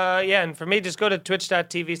to, and for me, just go to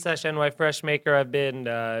twitch.tv/NYFreshmaker. I've been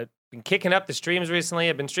kicking up the streams recently.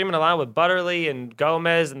 I've been streaming a lot with Butterly and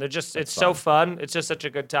Gomez, and it's so fun. It's just such a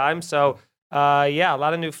good time. So, a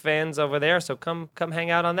lot of new fans over there. So come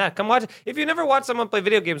hang out on that. Come watch. If you never watch someone play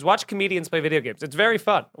video games, watch comedians play video games. It's very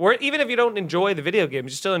fun. Or even if you don't enjoy the video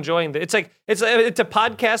games, you're still enjoying it's a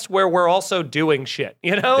podcast where we're also doing shit.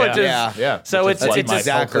 You know? Yeah. So Which is it's what my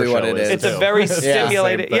exactly poker what show it is. It's a too. very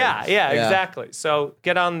stimulated. Same thing. Yeah, exactly. So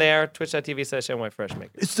get on there, twitch.tv/NYFreshmaker.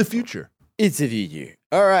 It's the future. It's a video.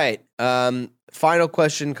 All right. Final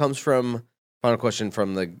question from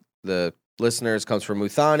the listeners comes from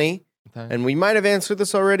Muthani. And we might have answered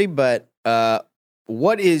this already, but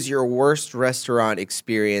what is your worst restaurant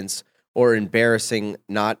experience or embarrassing,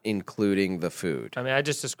 not including the food? I mean, I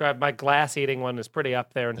just described my glass eating one is pretty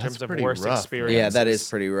up there in terms of pretty worst rough. experience. Yeah, that is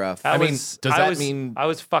pretty rough. does that mean- I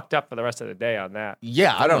was fucked up for the rest of the day on that?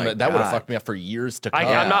 Yeah, I don't my know. That would have God. fucked me up for years to come.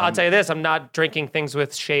 I'll tell you this: I'm not drinking things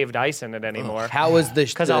with shaved ice in it anymore. How was the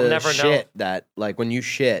 'Cause I'll never know. shit that like when you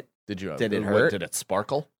shit? Did it hurt? hurt? Did it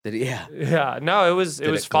sparkle? Yeah. Yeah, no, it was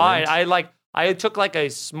it fine. glint? I took like a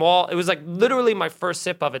small. It was like literally my first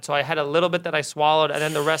sip of it, so I had a little bit that I swallowed, and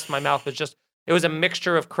then the rest of my mouth was just. It was a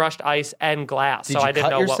mixture of crushed ice and glass, Did so you I didn't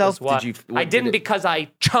cut know yourself? what was what. Did you- I what did didn't it- because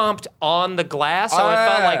I chomped on the glass, so it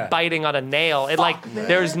felt like biting on a nail.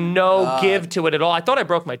 There's no give to it at all. I thought I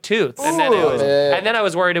broke my tooth, and then I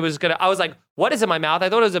was worried it was gonna. I was like, "What is in my mouth?" I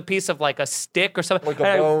thought it was a piece of like a stick or something, Like a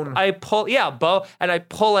And bone. I pull, bow, and I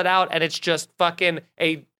pull it out, and it's just fucking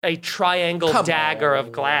a triangle dagger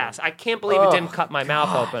of glass. I can't believe it didn't cut my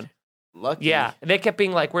mouth open. Lucky. Yeah, they kept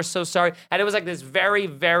being like, "We're so sorry," and it was like this very,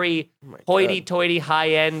 very hoity-toity,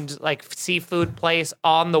 high-end like seafood place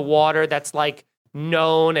on the water that's like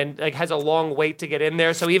known and like has a long wait to get in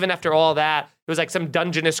there. So even after all that, it was like some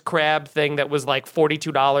Dungeness crab thing that was like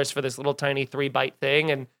 $42 for this little tiny 3-bite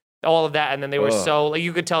thing, and all of that. And then they were so like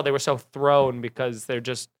you could tell they were so thrown because they're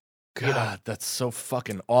just God, that's so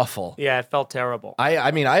fucking awful. yeah, it felt terrible.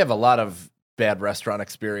 I mean, I have a lot of bad restaurant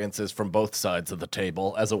experiences from both sides of the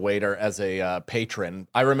table as a waiter, as a patron.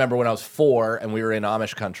 I remember when I was 4 and we were in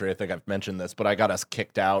Amish country. I think I've mentioned this, but I got us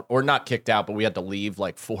kicked out, or not kicked out, but we had to leave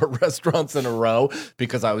like 4 restaurants in a row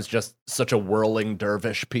because I was just such a whirling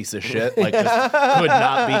dervish piece of shit. Like just could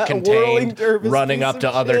not be Whirling contained, dervish running piece up of to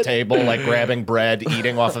other shit. table, like grabbing bread,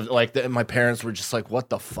 eating off of like my parents were just like, what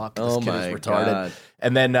the fuck? This Oh kid my is retarded. God.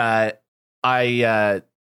 And then I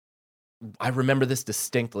remember this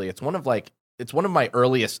distinctly. It's one of my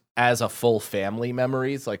earliest as a full family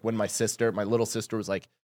memories. Like when my little sister was like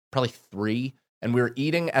probably 3, and we were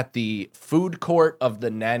eating at the food court of the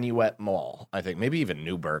Nanuet Mall. I think maybe even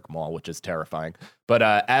Newburgh Mall, which is terrifying. But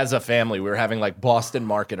as a family, we were having like Boston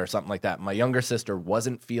Market or something like that. My younger sister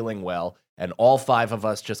wasn't feeling well, and all 5 of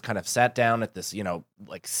us just kind of sat down at this,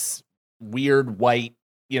 like weird white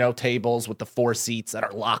tables with the 4 seats that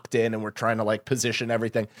are locked in, and we're trying to like position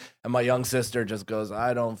everything. And my young sister just goes,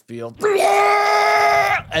 "I don't feel,"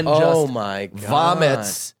 and Oh just my God.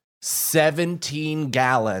 vomits 17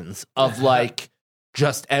 gallons of like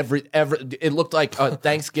just every it looked like a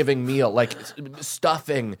Thanksgiving meal, like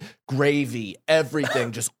stuffing, gravy,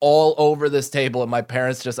 everything just all over this table. And my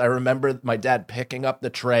parents I remember my dad picking up the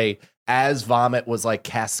tray as vomit was like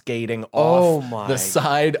cascading off the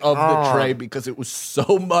side of the tray because it was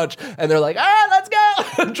so much. And they're like, let's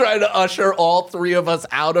go. Trying to usher all 3 of us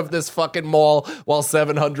out of this fucking mall while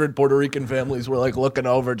 700 Puerto Rican families were like looking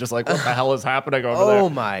over, just like, what the hell is happening over there? Oh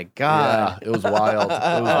my God. Yeah, it was wild.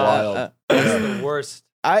 It was wild. It's the worst.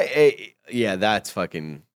 That's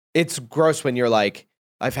fucking. It's gross when you're like,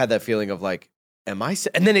 I've had that feeling of like, am I?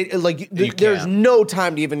 And then it like there's can't. no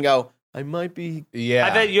time to even go. I might be. Yeah. I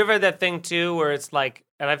bet you ever had that thing too where it's like,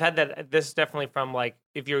 and I've had that, this is definitely from like,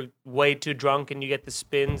 if you're way too drunk and you get the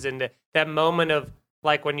spins and that moment of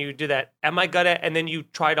like when you do that, am I gonna, and then you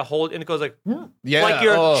try to hold and it goes like, Yeah. like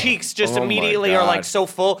your Oh. cheeks just Oh my immediately are like God. so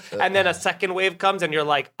full. And then a second wave comes and you're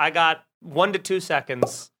like, I got 1 to 2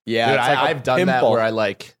 seconds. Yeah, Dude, it's like a I've done that pimple.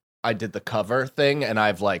 where I did the cover thing and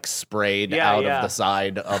I've like sprayed out of the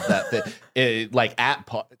side of that thing. Like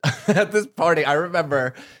at this party, I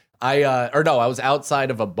remember I was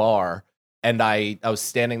outside of a bar and I was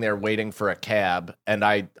standing there waiting for a cab and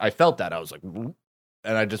I felt that. I was like, "Whoop,"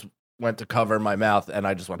 and I just went to cover my mouth and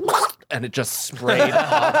I just went and it just sprayed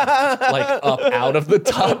up out of the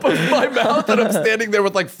top of my mouth, and I'm standing there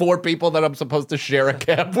with like 4 people that I'm supposed to share a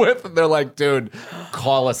cab with, and they're like, dude,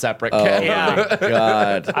 call a separate cab. Yeah.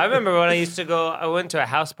 God. I remember when I went to a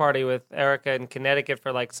house party with Erica in Connecticut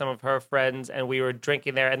for like some of her friends, and we were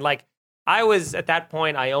drinking there. And like, I was at that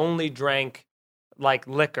point, I only drank like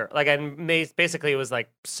liquor. Like, and basically it was like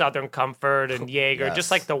Southern Comfort and Jaeger, Yes.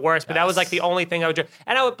 just like the worst. But that was like the only thing I would drink.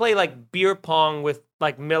 And I would play like beer pong with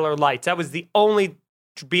like Miller Lights. That was the only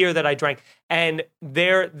beer that I drank. And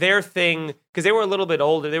their thing, because they were a little bit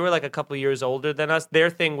older, they were like a couple years older than us.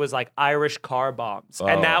 Their thing was like Irish car bombs.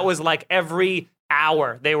 And that was like every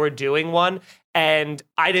hour they were doing one. And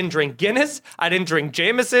I didn't drink Guinness, I didn't drink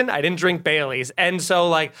Jameson, I didn't drink Bailey's. And so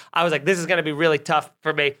like I was like, this is gonna be really tough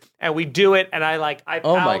for me. And we do it, and I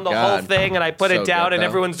Oh my pound the whole God. thing and I put So it down, good, and though.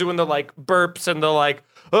 everyone's doing the like burps and the like,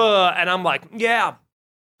 and I'm like, yeah.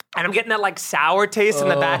 And I'm getting that like sour taste in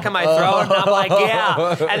the back of my throat, and I'm like,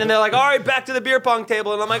 yeah. And then they're like, all right, back to the beer pong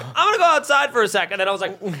table. And I'm like, I'm gonna go outside for a second. And then I was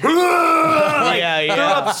like, threw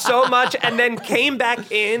up so much, and then came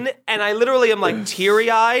back in, and I literally am like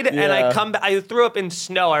teary-eyed, and I threw up in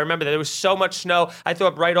snow. I remember that there was so much snow. I threw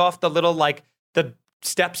up right off the little like the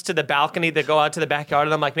steps to the balcony that go out to the backyard,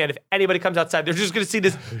 and I'm like, man, if anybody comes outside, they're just gonna see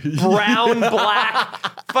this brown,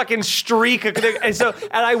 black fucking streak. And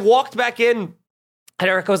I walked back in. And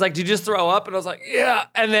Erica was like, did you just throw up? And I was like, yeah.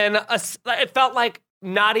 And then it felt like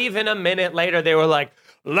not even a minute later, they were like,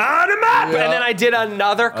 line him up. And then I did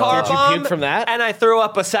another car Did you bomb. puke from that? And I threw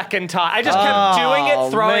up a second time. I just kept doing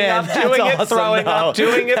it, throwing man, up, that's doing it, awesome, throwing though. up,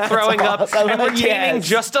 doing it, throwing up, awesome. and retaining Yes.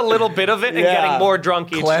 just a little bit of it and Yeah. getting more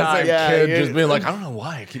drunk each Classic time. Yeah, kid yeah. just being like, I don't know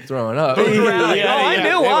why I keep throwing up. I yeah.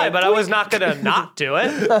 knew why, but I was not gonna not do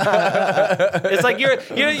it. It's like you're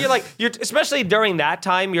especially during that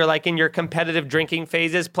time, you're like in your competitive drinking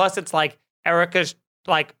phases. Plus, it's like Erica's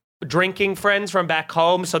like drinking friends from back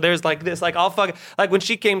home. So there's like this, like like when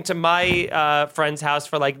she came to my friend's house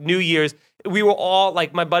for like New Year's, we were all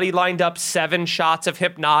like, my buddy lined up 7 shots of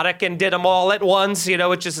Hypnotic and did them all at once. You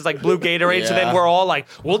know, it just is like blue Gatorade. So then Yeah. we're all like,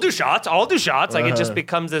 we'll do shots. I'll do shots. Like it just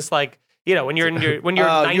becomes this like, you know, when you're 19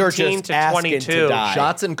 you're just to asking 22. to die.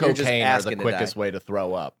 Shots and You're just cocaine are the asking to quickest die. way to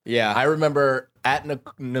throw up. Yeah. I remember at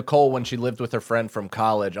Nicole when she lived with her friend from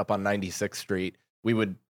college up on 96th Street, we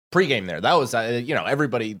would pregame there. That was,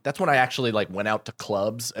 everybody, that's when I actually like went out to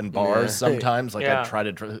clubs and bars sometimes. Like Yeah. I'd try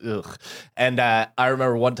to, And I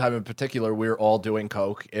remember one time in particular, we were all doing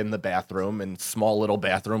coke in the bathroom, in small little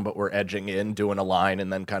bathroom, but we're edging in, doing a line,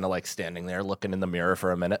 and then kind of like standing there looking in the mirror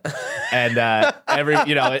for a minute. And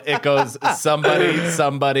it goes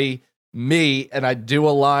somebody, me, and I do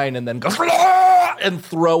a line and then go and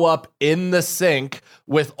throw up in the sink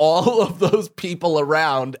with all of those people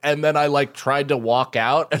around. And then I like tried to walk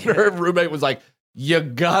out, and her roommate was like, you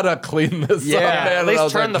gotta clean this up, man. At And I least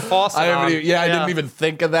was turn like, the faucet I on. didn't even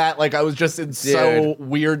think of that. Like I was just in so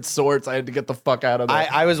weird sorts. I had to get the fuck out of there.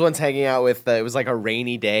 I was once hanging out with, it was like a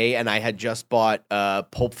rainy day, and I had just bought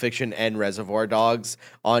Pulp Fiction and Reservoir Dogs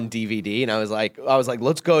on DVD, and I was like,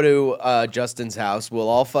 let's go to Justin's house. We'll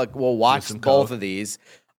watch some both coke. of these.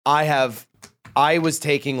 I was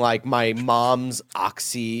taking like my mom's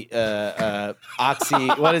oxy, what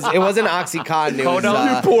is it? wasn't Oxycontin. It was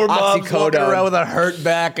Your poor mom's walking oxycodone. around with a hurt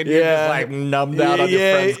back, and you're Yeah. just like numbed out on your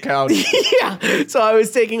Yeah. friend's couch. Yeah. So I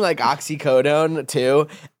was taking like oxycodone too.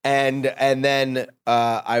 And then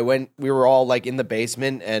we were all like in the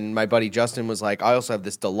basement, and my buddy Justin was like, I also have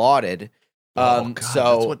this Dilaudid. God,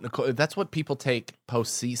 So that's what people take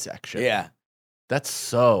post C-section. yeah, That's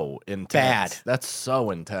so intense. Bad. That's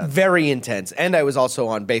so intense. very intense. And I was also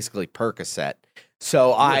on basically Percocet. So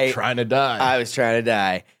You're trying to die. I was trying to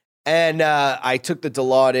die. And I took the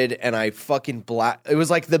Dilaudid, and I fucking it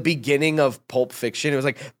was like the beginning of Pulp Fiction. It was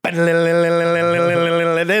like black,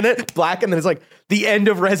 and then it's like the end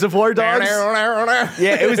of Reservoir Dogs.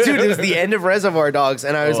 Yeah, it was the end of Reservoir Dogs,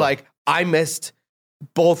 and I was like, I missed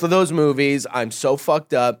both of those movies. I'm so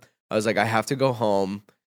fucked up. I was like, I have to go home.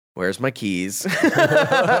 where's my keys?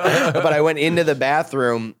 But I went into the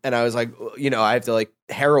bathroom and I was like, I have to like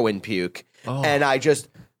heroin puke. And I just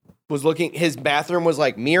was looking, his bathroom was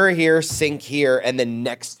like mirror here, sink here, and then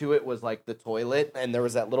next to it was like the toilet, and there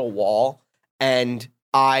was that little wall. And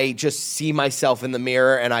I just see myself in the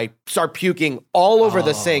mirror and I start puking all over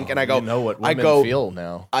the sink. And I go, you know what women feel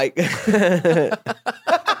now.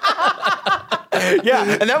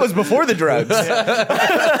 Yeah, and that was before the drugs.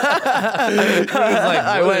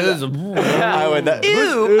 I went,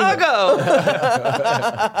 Ew, Uggo.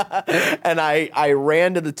 and I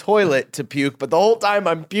ran to the toilet to puke, but the whole time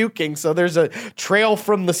I'm puking, so there's a trail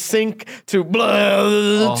from the sink to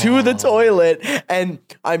the toilet, and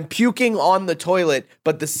I'm puking on the toilet,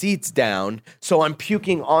 but the seat's down, so I'm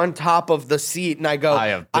puking on top of the seat, and I go, I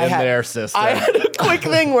have been there, sister. I had a quick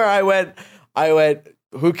thing where I went,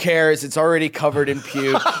 who cares? It's already covered in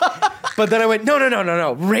puke. But then I went,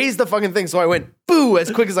 no. Raise the fucking thing. So I went, boo,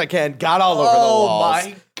 as quick as I can. Got all over the walls. Oh,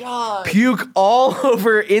 my God. Puke all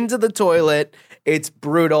over into the toilet. It's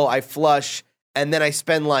brutal. I flush. And then I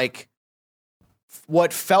spend like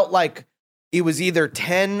what felt like it was either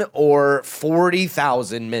 10 or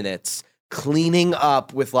 40,000 minutes cleaning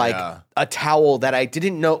up with like a towel that I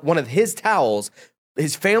didn't know, one of his towels,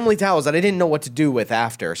 his family towels that I didn't know what to do with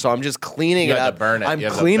after. So I'm just cleaning it up. To burn it. I'm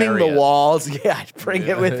cleaning the walls. Yeah, I bring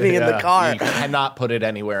it with me in the car. You cannot put it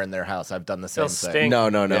anywhere in their house. I've done the same thing. No.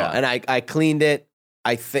 Yeah. And I cleaned it.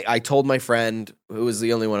 I told my friend, who was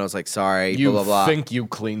the only one, I was like, sorry, You blah, blah, blah. think you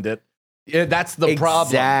cleaned it. Yeah, that's the problem.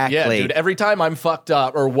 Exactly. Yeah, dude. Every time I'm fucked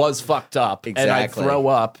up or was fucked up and I throw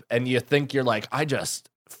up and you think you're like, I just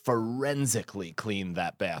forensically cleaned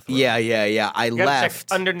that bathroom. Yeah. I You gotta left.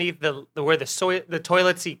 check underneath where the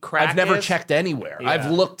toilet seat crack I've never is. checked anywhere. Yeah. I've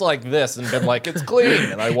looked like this and been like, it's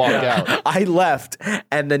clean. And I walked out. I left,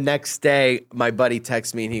 and the next day, my buddy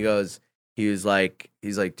texts me, and he was like,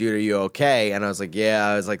 dude, are you okay? And I was like, yeah.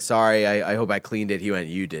 I was like, sorry, I hope I cleaned it. He went,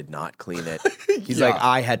 you did not clean it. He's like,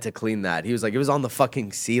 I had to clean that. He was like, it was on the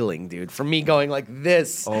fucking ceiling, dude. For me going like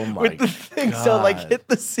this with the thing so like hit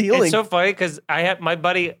the ceiling. It's so funny because I had my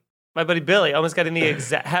buddy Billy almost had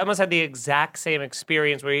the exact same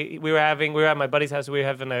experience where we were at my buddy's house. We were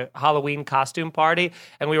having a Halloween costume party,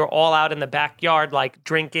 and we were all out in the backyard, like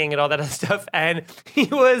drinking and all that other stuff. And he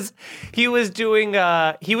was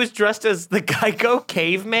dressed as the Geico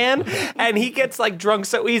caveman, and he gets like drunk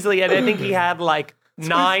so easily. And I think he had like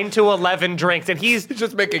 9 to 11 drinks, and he's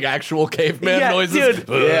just making actual caveman noises.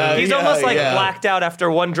 Dude, he's almost like blacked out after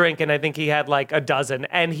one drink, and I think he had like a dozen.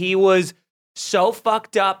 And he was so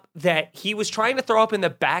fucked up that he was trying to throw up in the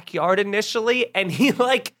backyard initially, and he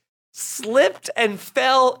like slipped and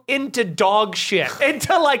fell into dog shit,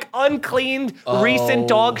 into like uncleaned recent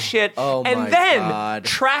dog shit, and then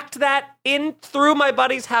tracked that in through my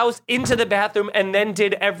buddy's house into the bathroom, and then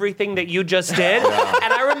did everything that you just did.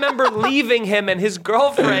 And I remember leaving him and his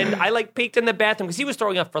girlfriend. I like peeked in the bathroom because he was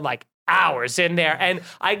throwing up for like hours in there, and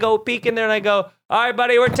I go peek in there and I go, all right,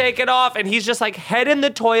 buddy, we're taking off. And he's just like head in the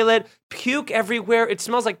toilet, puke everywhere. It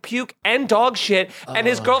smells like puke and dog shit. And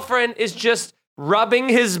his girlfriend is just rubbing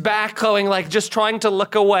his back, going like, just trying to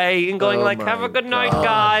look away and going like, have a good night,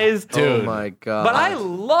 guys. Dude. Oh my God. But I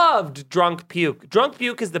loved drunk puke. Drunk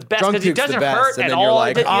puke is the best because it doesn't hurt and at then all. you're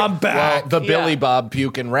like, I'm Well, the Billy Bob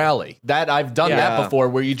puke and rally. That I've done that before,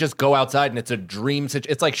 where you just go outside and it's a dream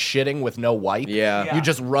situation. It's like shitting with no wipe. Yeah. You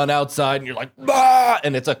just run outside and you're like, bah!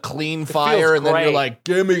 And it's a clean fire, and then you're like,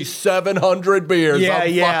 give me 700 beers.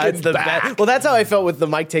 Yeah, it's the best. Well, that's how I felt with the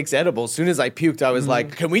Mike Takes Edibles. As soon as I puked, I was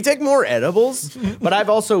like, can we take more edibles? But I've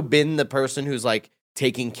also been the person who's like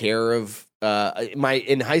taking care of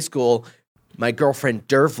in high school, my girlfriend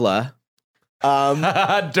Dervla.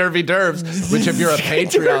 Dervy Dervs, which if you're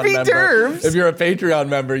a Patreon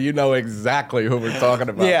member, you know exactly who we're talking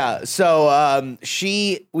about. Yeah, so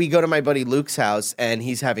we go to my buddy Luke's house, and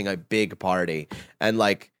he's having a big party, and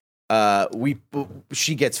like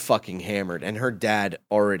she gets fucking hammered, and her dad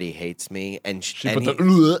already hates me, and she put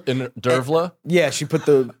the in Dervla. She put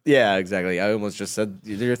the exactly. I almost just said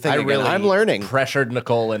your thing. I'm learning. Pressured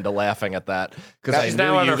Nicole into laughing at that because I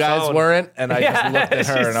now on knew you her guys phone. weren't, and I just looked at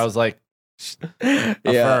her and I was like,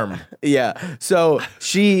 affirm. Yeah. So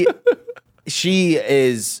she's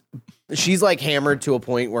like hammered to a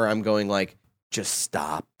point where I'm going like, just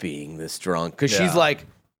stop being this drunk, because she's like.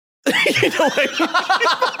 You know, like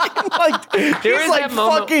There she's is like that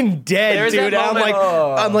moment- fucking dead, there is dude. that And moment-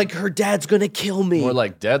 I'm like, her dad's gonna kill me. More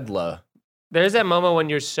like Deadla. There's that moment when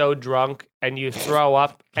you're so drunk and you throw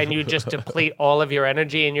up and you just deplete all of your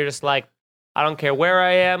energy, and you're just like, I don't care where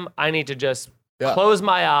I am. I need to just close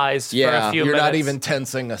my eyes for a few You're minutes. not even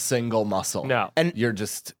tensing a single muscle. No. And you're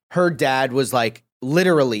just her dad was like,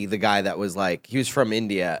 literally the guy that was like, he was from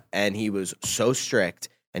India and he was so strict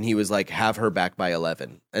and he was like, have her back by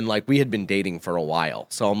 11. And like, we had been dating for a while.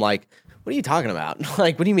 So I'm like, what are you talking about?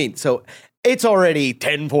 Like, what do you mean? So it's already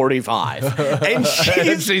 10:45 and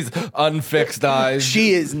She's unfixed eyes.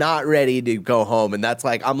 she is not ready to go home. And that's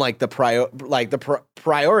like, I'm like the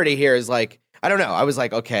priority here is like, I don't know. I was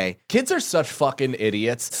like, okay. Kids are such fucking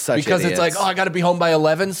idiots. Such because idiots. it's like, oh, I got to be home by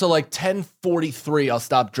 11. So like 10:43, I'll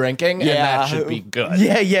stop drinking. And that should be good.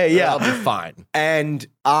 Yeah. I'll be fine. And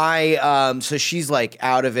so she's like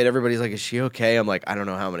out of it. Everybody's like, is she okay? I'm like, I don't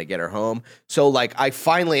know how I'm going to get her home. So like I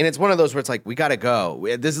finally, and it's one of those where it's like, we got to go.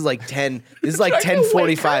 This is like 10:45.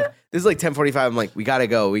 This is like 10:45. I'm like, we got to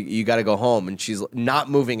go. You got to go home. And she's not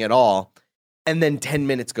moving at all. And then 10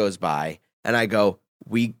 minutes goes by and I go,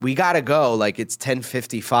 we got to go. Like it's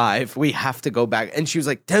 10:55. We have to go back. And she was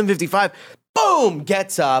like, 10:55. Boom,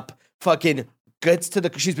 gets up, fucking gets to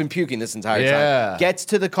the, she's been puking this entire time. Gets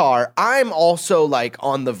to the car. I'm also like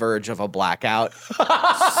on the verge of a blackout.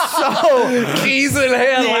 So Keys in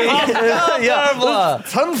hand.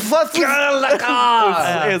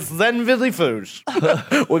 It's then Billy Foods.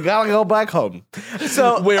 We gotta go back home.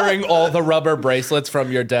 So wearing all the rubber bracelets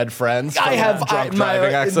from your dead friends. I have drunk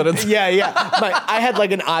driving accidents. Yeah. I had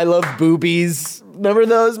like an I love boobies. Remember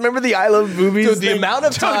those? Remember the I love boobies? Dude, the amount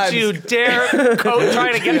of Don't times you dare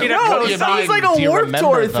trying to get me to No, post that was like Do a you Warped remember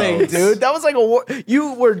Tour those? thing, dude. That was like a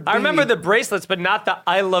you were. I remember the bracelets, but not the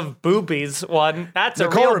I love boobies one. That's a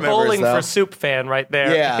Nicole real remembers, Bowling though. for Soup fan right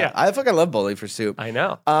there. Yeah, I fucking love Bowling for Soup. I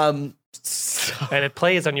know. So- And it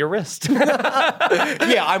plays on your wrist.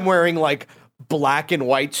 yeah, I'm wearing like black and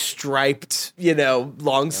white striped,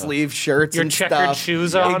 long sleeve shirts Your and checkered stuff.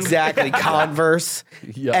 shoes on. Exactly, Converse.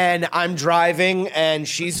 Yeah. And I'm driving, and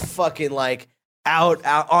she's fucking like out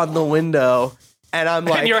on the window, and I'm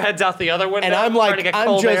like, and your head's out the other window. and I'm trying like, to get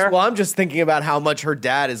cold air. I'm just thinking about how much her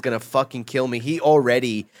dad is gonna fucking kill me. He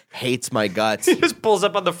already hates my guts. He just pulls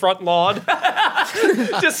up on the front lawn.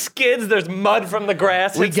 Just skids. There's mud from the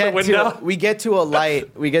grass. Hits the window. We get to a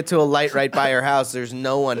light. We get to a light right by her house. There's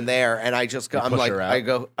no one there, and I just go. I'm push like, her out? I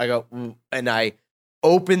go, and I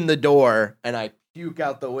open the door, and I puke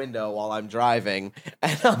out the window while I'm driving.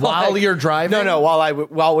 And I'm While like- you're driving? No,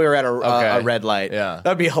 while we were at a Okay. red light. Yeah.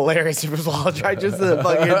 That'd be hilarious if it was while I tried just the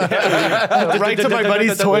fucking right to my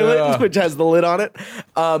buddy's toilet, which has the lid on it.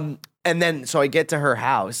 And then so I get to her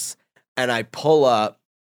house, and I pull up.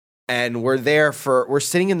 And we're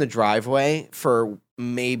sitting in the driveway for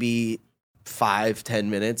maybe 5-10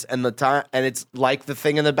 minutes. And it's like the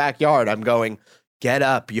thing in the backyard. I'm going, get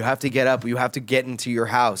up. You have to get up. You have to get into your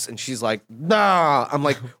house. And she's like, nah. I'm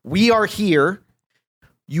like, we are here.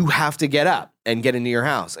 You have to get up and get into your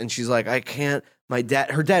house. And she's like, I can't.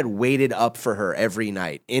 Her dad waited up for her every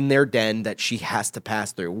night in their den that she has to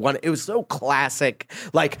pass through. It was so classic.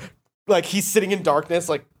 Like he's sitting in darkness,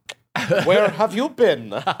 like, where have you been?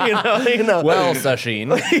 You know. Well, Sashin.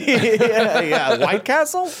 yeah. White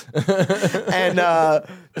Castle. And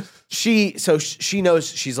she knows.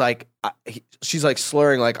 She's like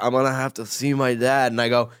slurring, like, I'm gonna have to see my dad. And I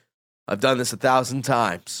go, I've done this 1,000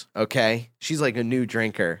 times. Okay. She's like a new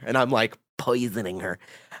drinker, and I'm like poisoning her.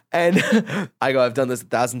 And I go, I've done this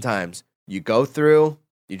 1,000 times. You go through.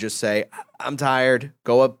 You just say, I'm tired.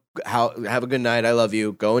 Go up. Have a good night. I love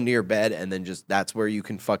you. Go into your bed, and then that's where you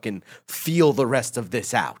can fucking feel the rest of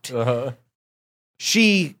this out. Uh-huh.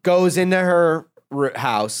 She goes into her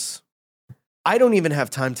house. I don't even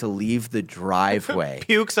have time to leave the driveway.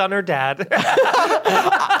 Pukes on her dad.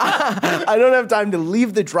 I don't have time to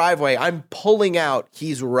leave the driveway. I'm pulling out.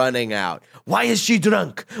 He's running out. Why is she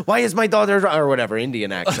drunk? Why is my daughter drunk? Or whatever,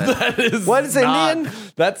 Indian accent. What is Indian?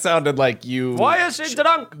 That sounded like you. Why is she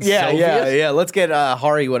drunk? Yeah. Let's get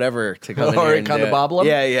Hari whatever to come in here. Hari and do it. Kanabalam?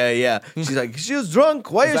 Yeah. She's like, she's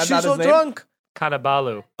drunk. Why is that she not so his name? drunk?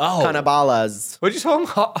 Kanabalu. Oh. Kanabalas. What'd you call him?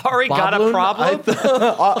 Hari got a Bablun? problem?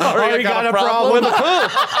 Hari got a problem with the poo.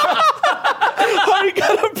 Hari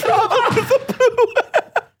got a problem with the poo.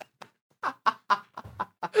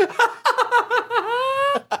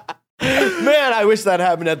 Man, I wish that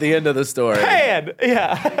happened at the end of the story. Man,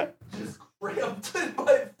 yeah.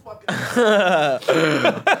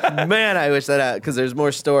 Man, I wish that happened because there's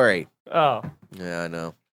more story. Oh. Yeah, I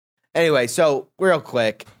know. Anyway, so real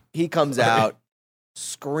quick, he comes out,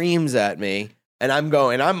 screams at me, and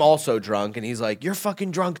I'm also drunk, and he's like, you're fucking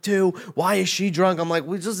drunk too? Why is she drunk? I'm like,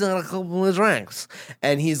 we just had a couple of drinks.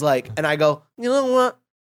 And he's like, and I go, you know what?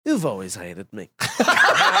 You've always hated me.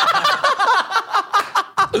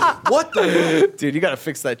 What the? Dude, you got to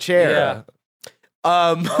fix that chair.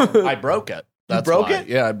 I broke it. That's broke why. it?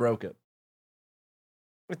 Yeah, I broke it.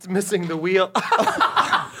 It's missing the wheel.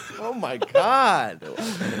 Oh my God.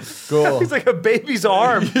 Cool. He's like a baby's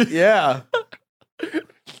arm. Yeah.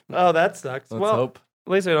 Oh, that sucks. Let's well, hope.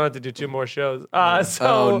 at least we don't have to do 2 more shows. Oh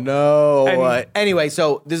So no. and- Anyway,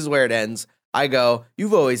 so this is where it ends. I go,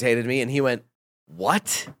 "You've always hated me," and he went,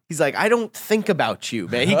 "What?" He's like, "I don't think about you,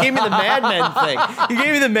 man." He gave me the Mad Men thing. He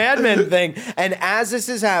gave me the Mad Men thing. And as this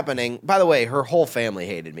is happening, by the way, her whole family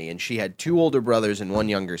hated me, and she had 2 older brothers and 1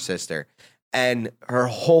 younger sister, and her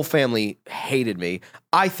whole family hated me.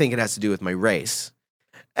 I think it has to do with my race.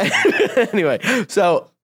 Anyway, so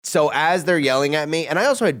as they're yelling at me, and I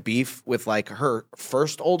also had beef with like her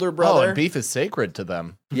first older brother. Oh, and beef is sacred to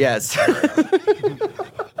them. Yes.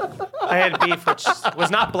 I had beef, which was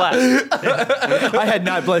not blessed. I had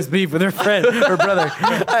not blessed beef with her friend, her brother.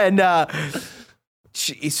 And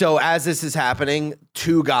so as this is happening,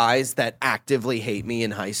 2 guys that actively hate me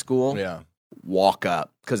in high school Yeah. walk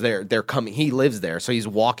up because they're coming. He lives there, so he's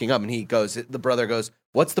walking up, and the brother goes,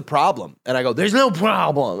 "What's the problem?" And I go, "There's no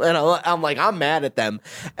problem." And I'm like, I'm mad at them.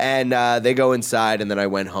 And they go inside, and then I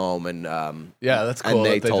went home, and Yeah, that's And cool.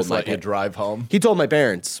 they They told just my let you pa- drive home. he told my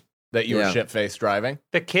parents, That you were Yeah. shit-faced driving.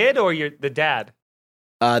 The kid or the dad?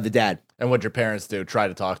 the dad. And what'd your parents do? Try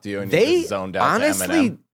to talk to you and you They just zoned out to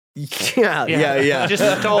honestly, Eminem? yeah.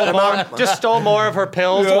 Just stole more of her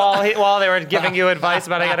pills while they were giving you advice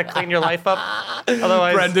about how to clean your life up.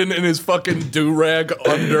 Otherwise, Brendan in his fucking do-rag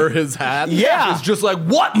under his hat. Yeah. It's just like,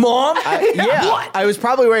 what, Mom? Yeah, What? I was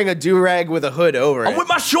probably wearing a do-rag with a hood over I'm it. with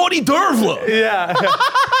my shorty Dervla. yeah.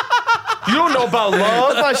 You don't know about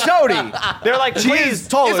love. That's my shorty. They're like, please,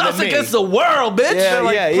 taller It's than us me. against the world, bitch. Yeah, They're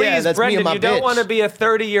like, yeah, please, that's me Brendan, and my you don't bitch. want to be a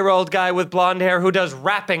 30-year-old guy with blonde hair who does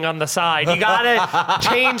rapping on the side. You gotta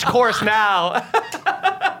change course now.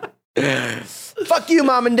 Fuck you,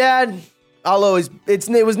 Mom and Dad. I'll always.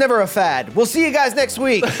 It was never a fad. We'll see you guys next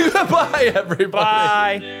week. Bye, everybody.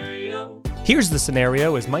 Bye. Scenario. Here's the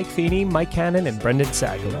Scenario is Mike Feeney, Mike Cannon, and Brendan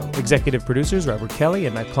Sagalow. Executive producers Robert Kelly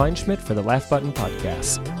and Matt Kleinschmidt for the Laugh Button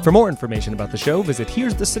Podcast. For more information about the show, visit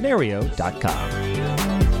here'sthescenario.com.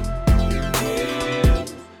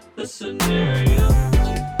 The scenario.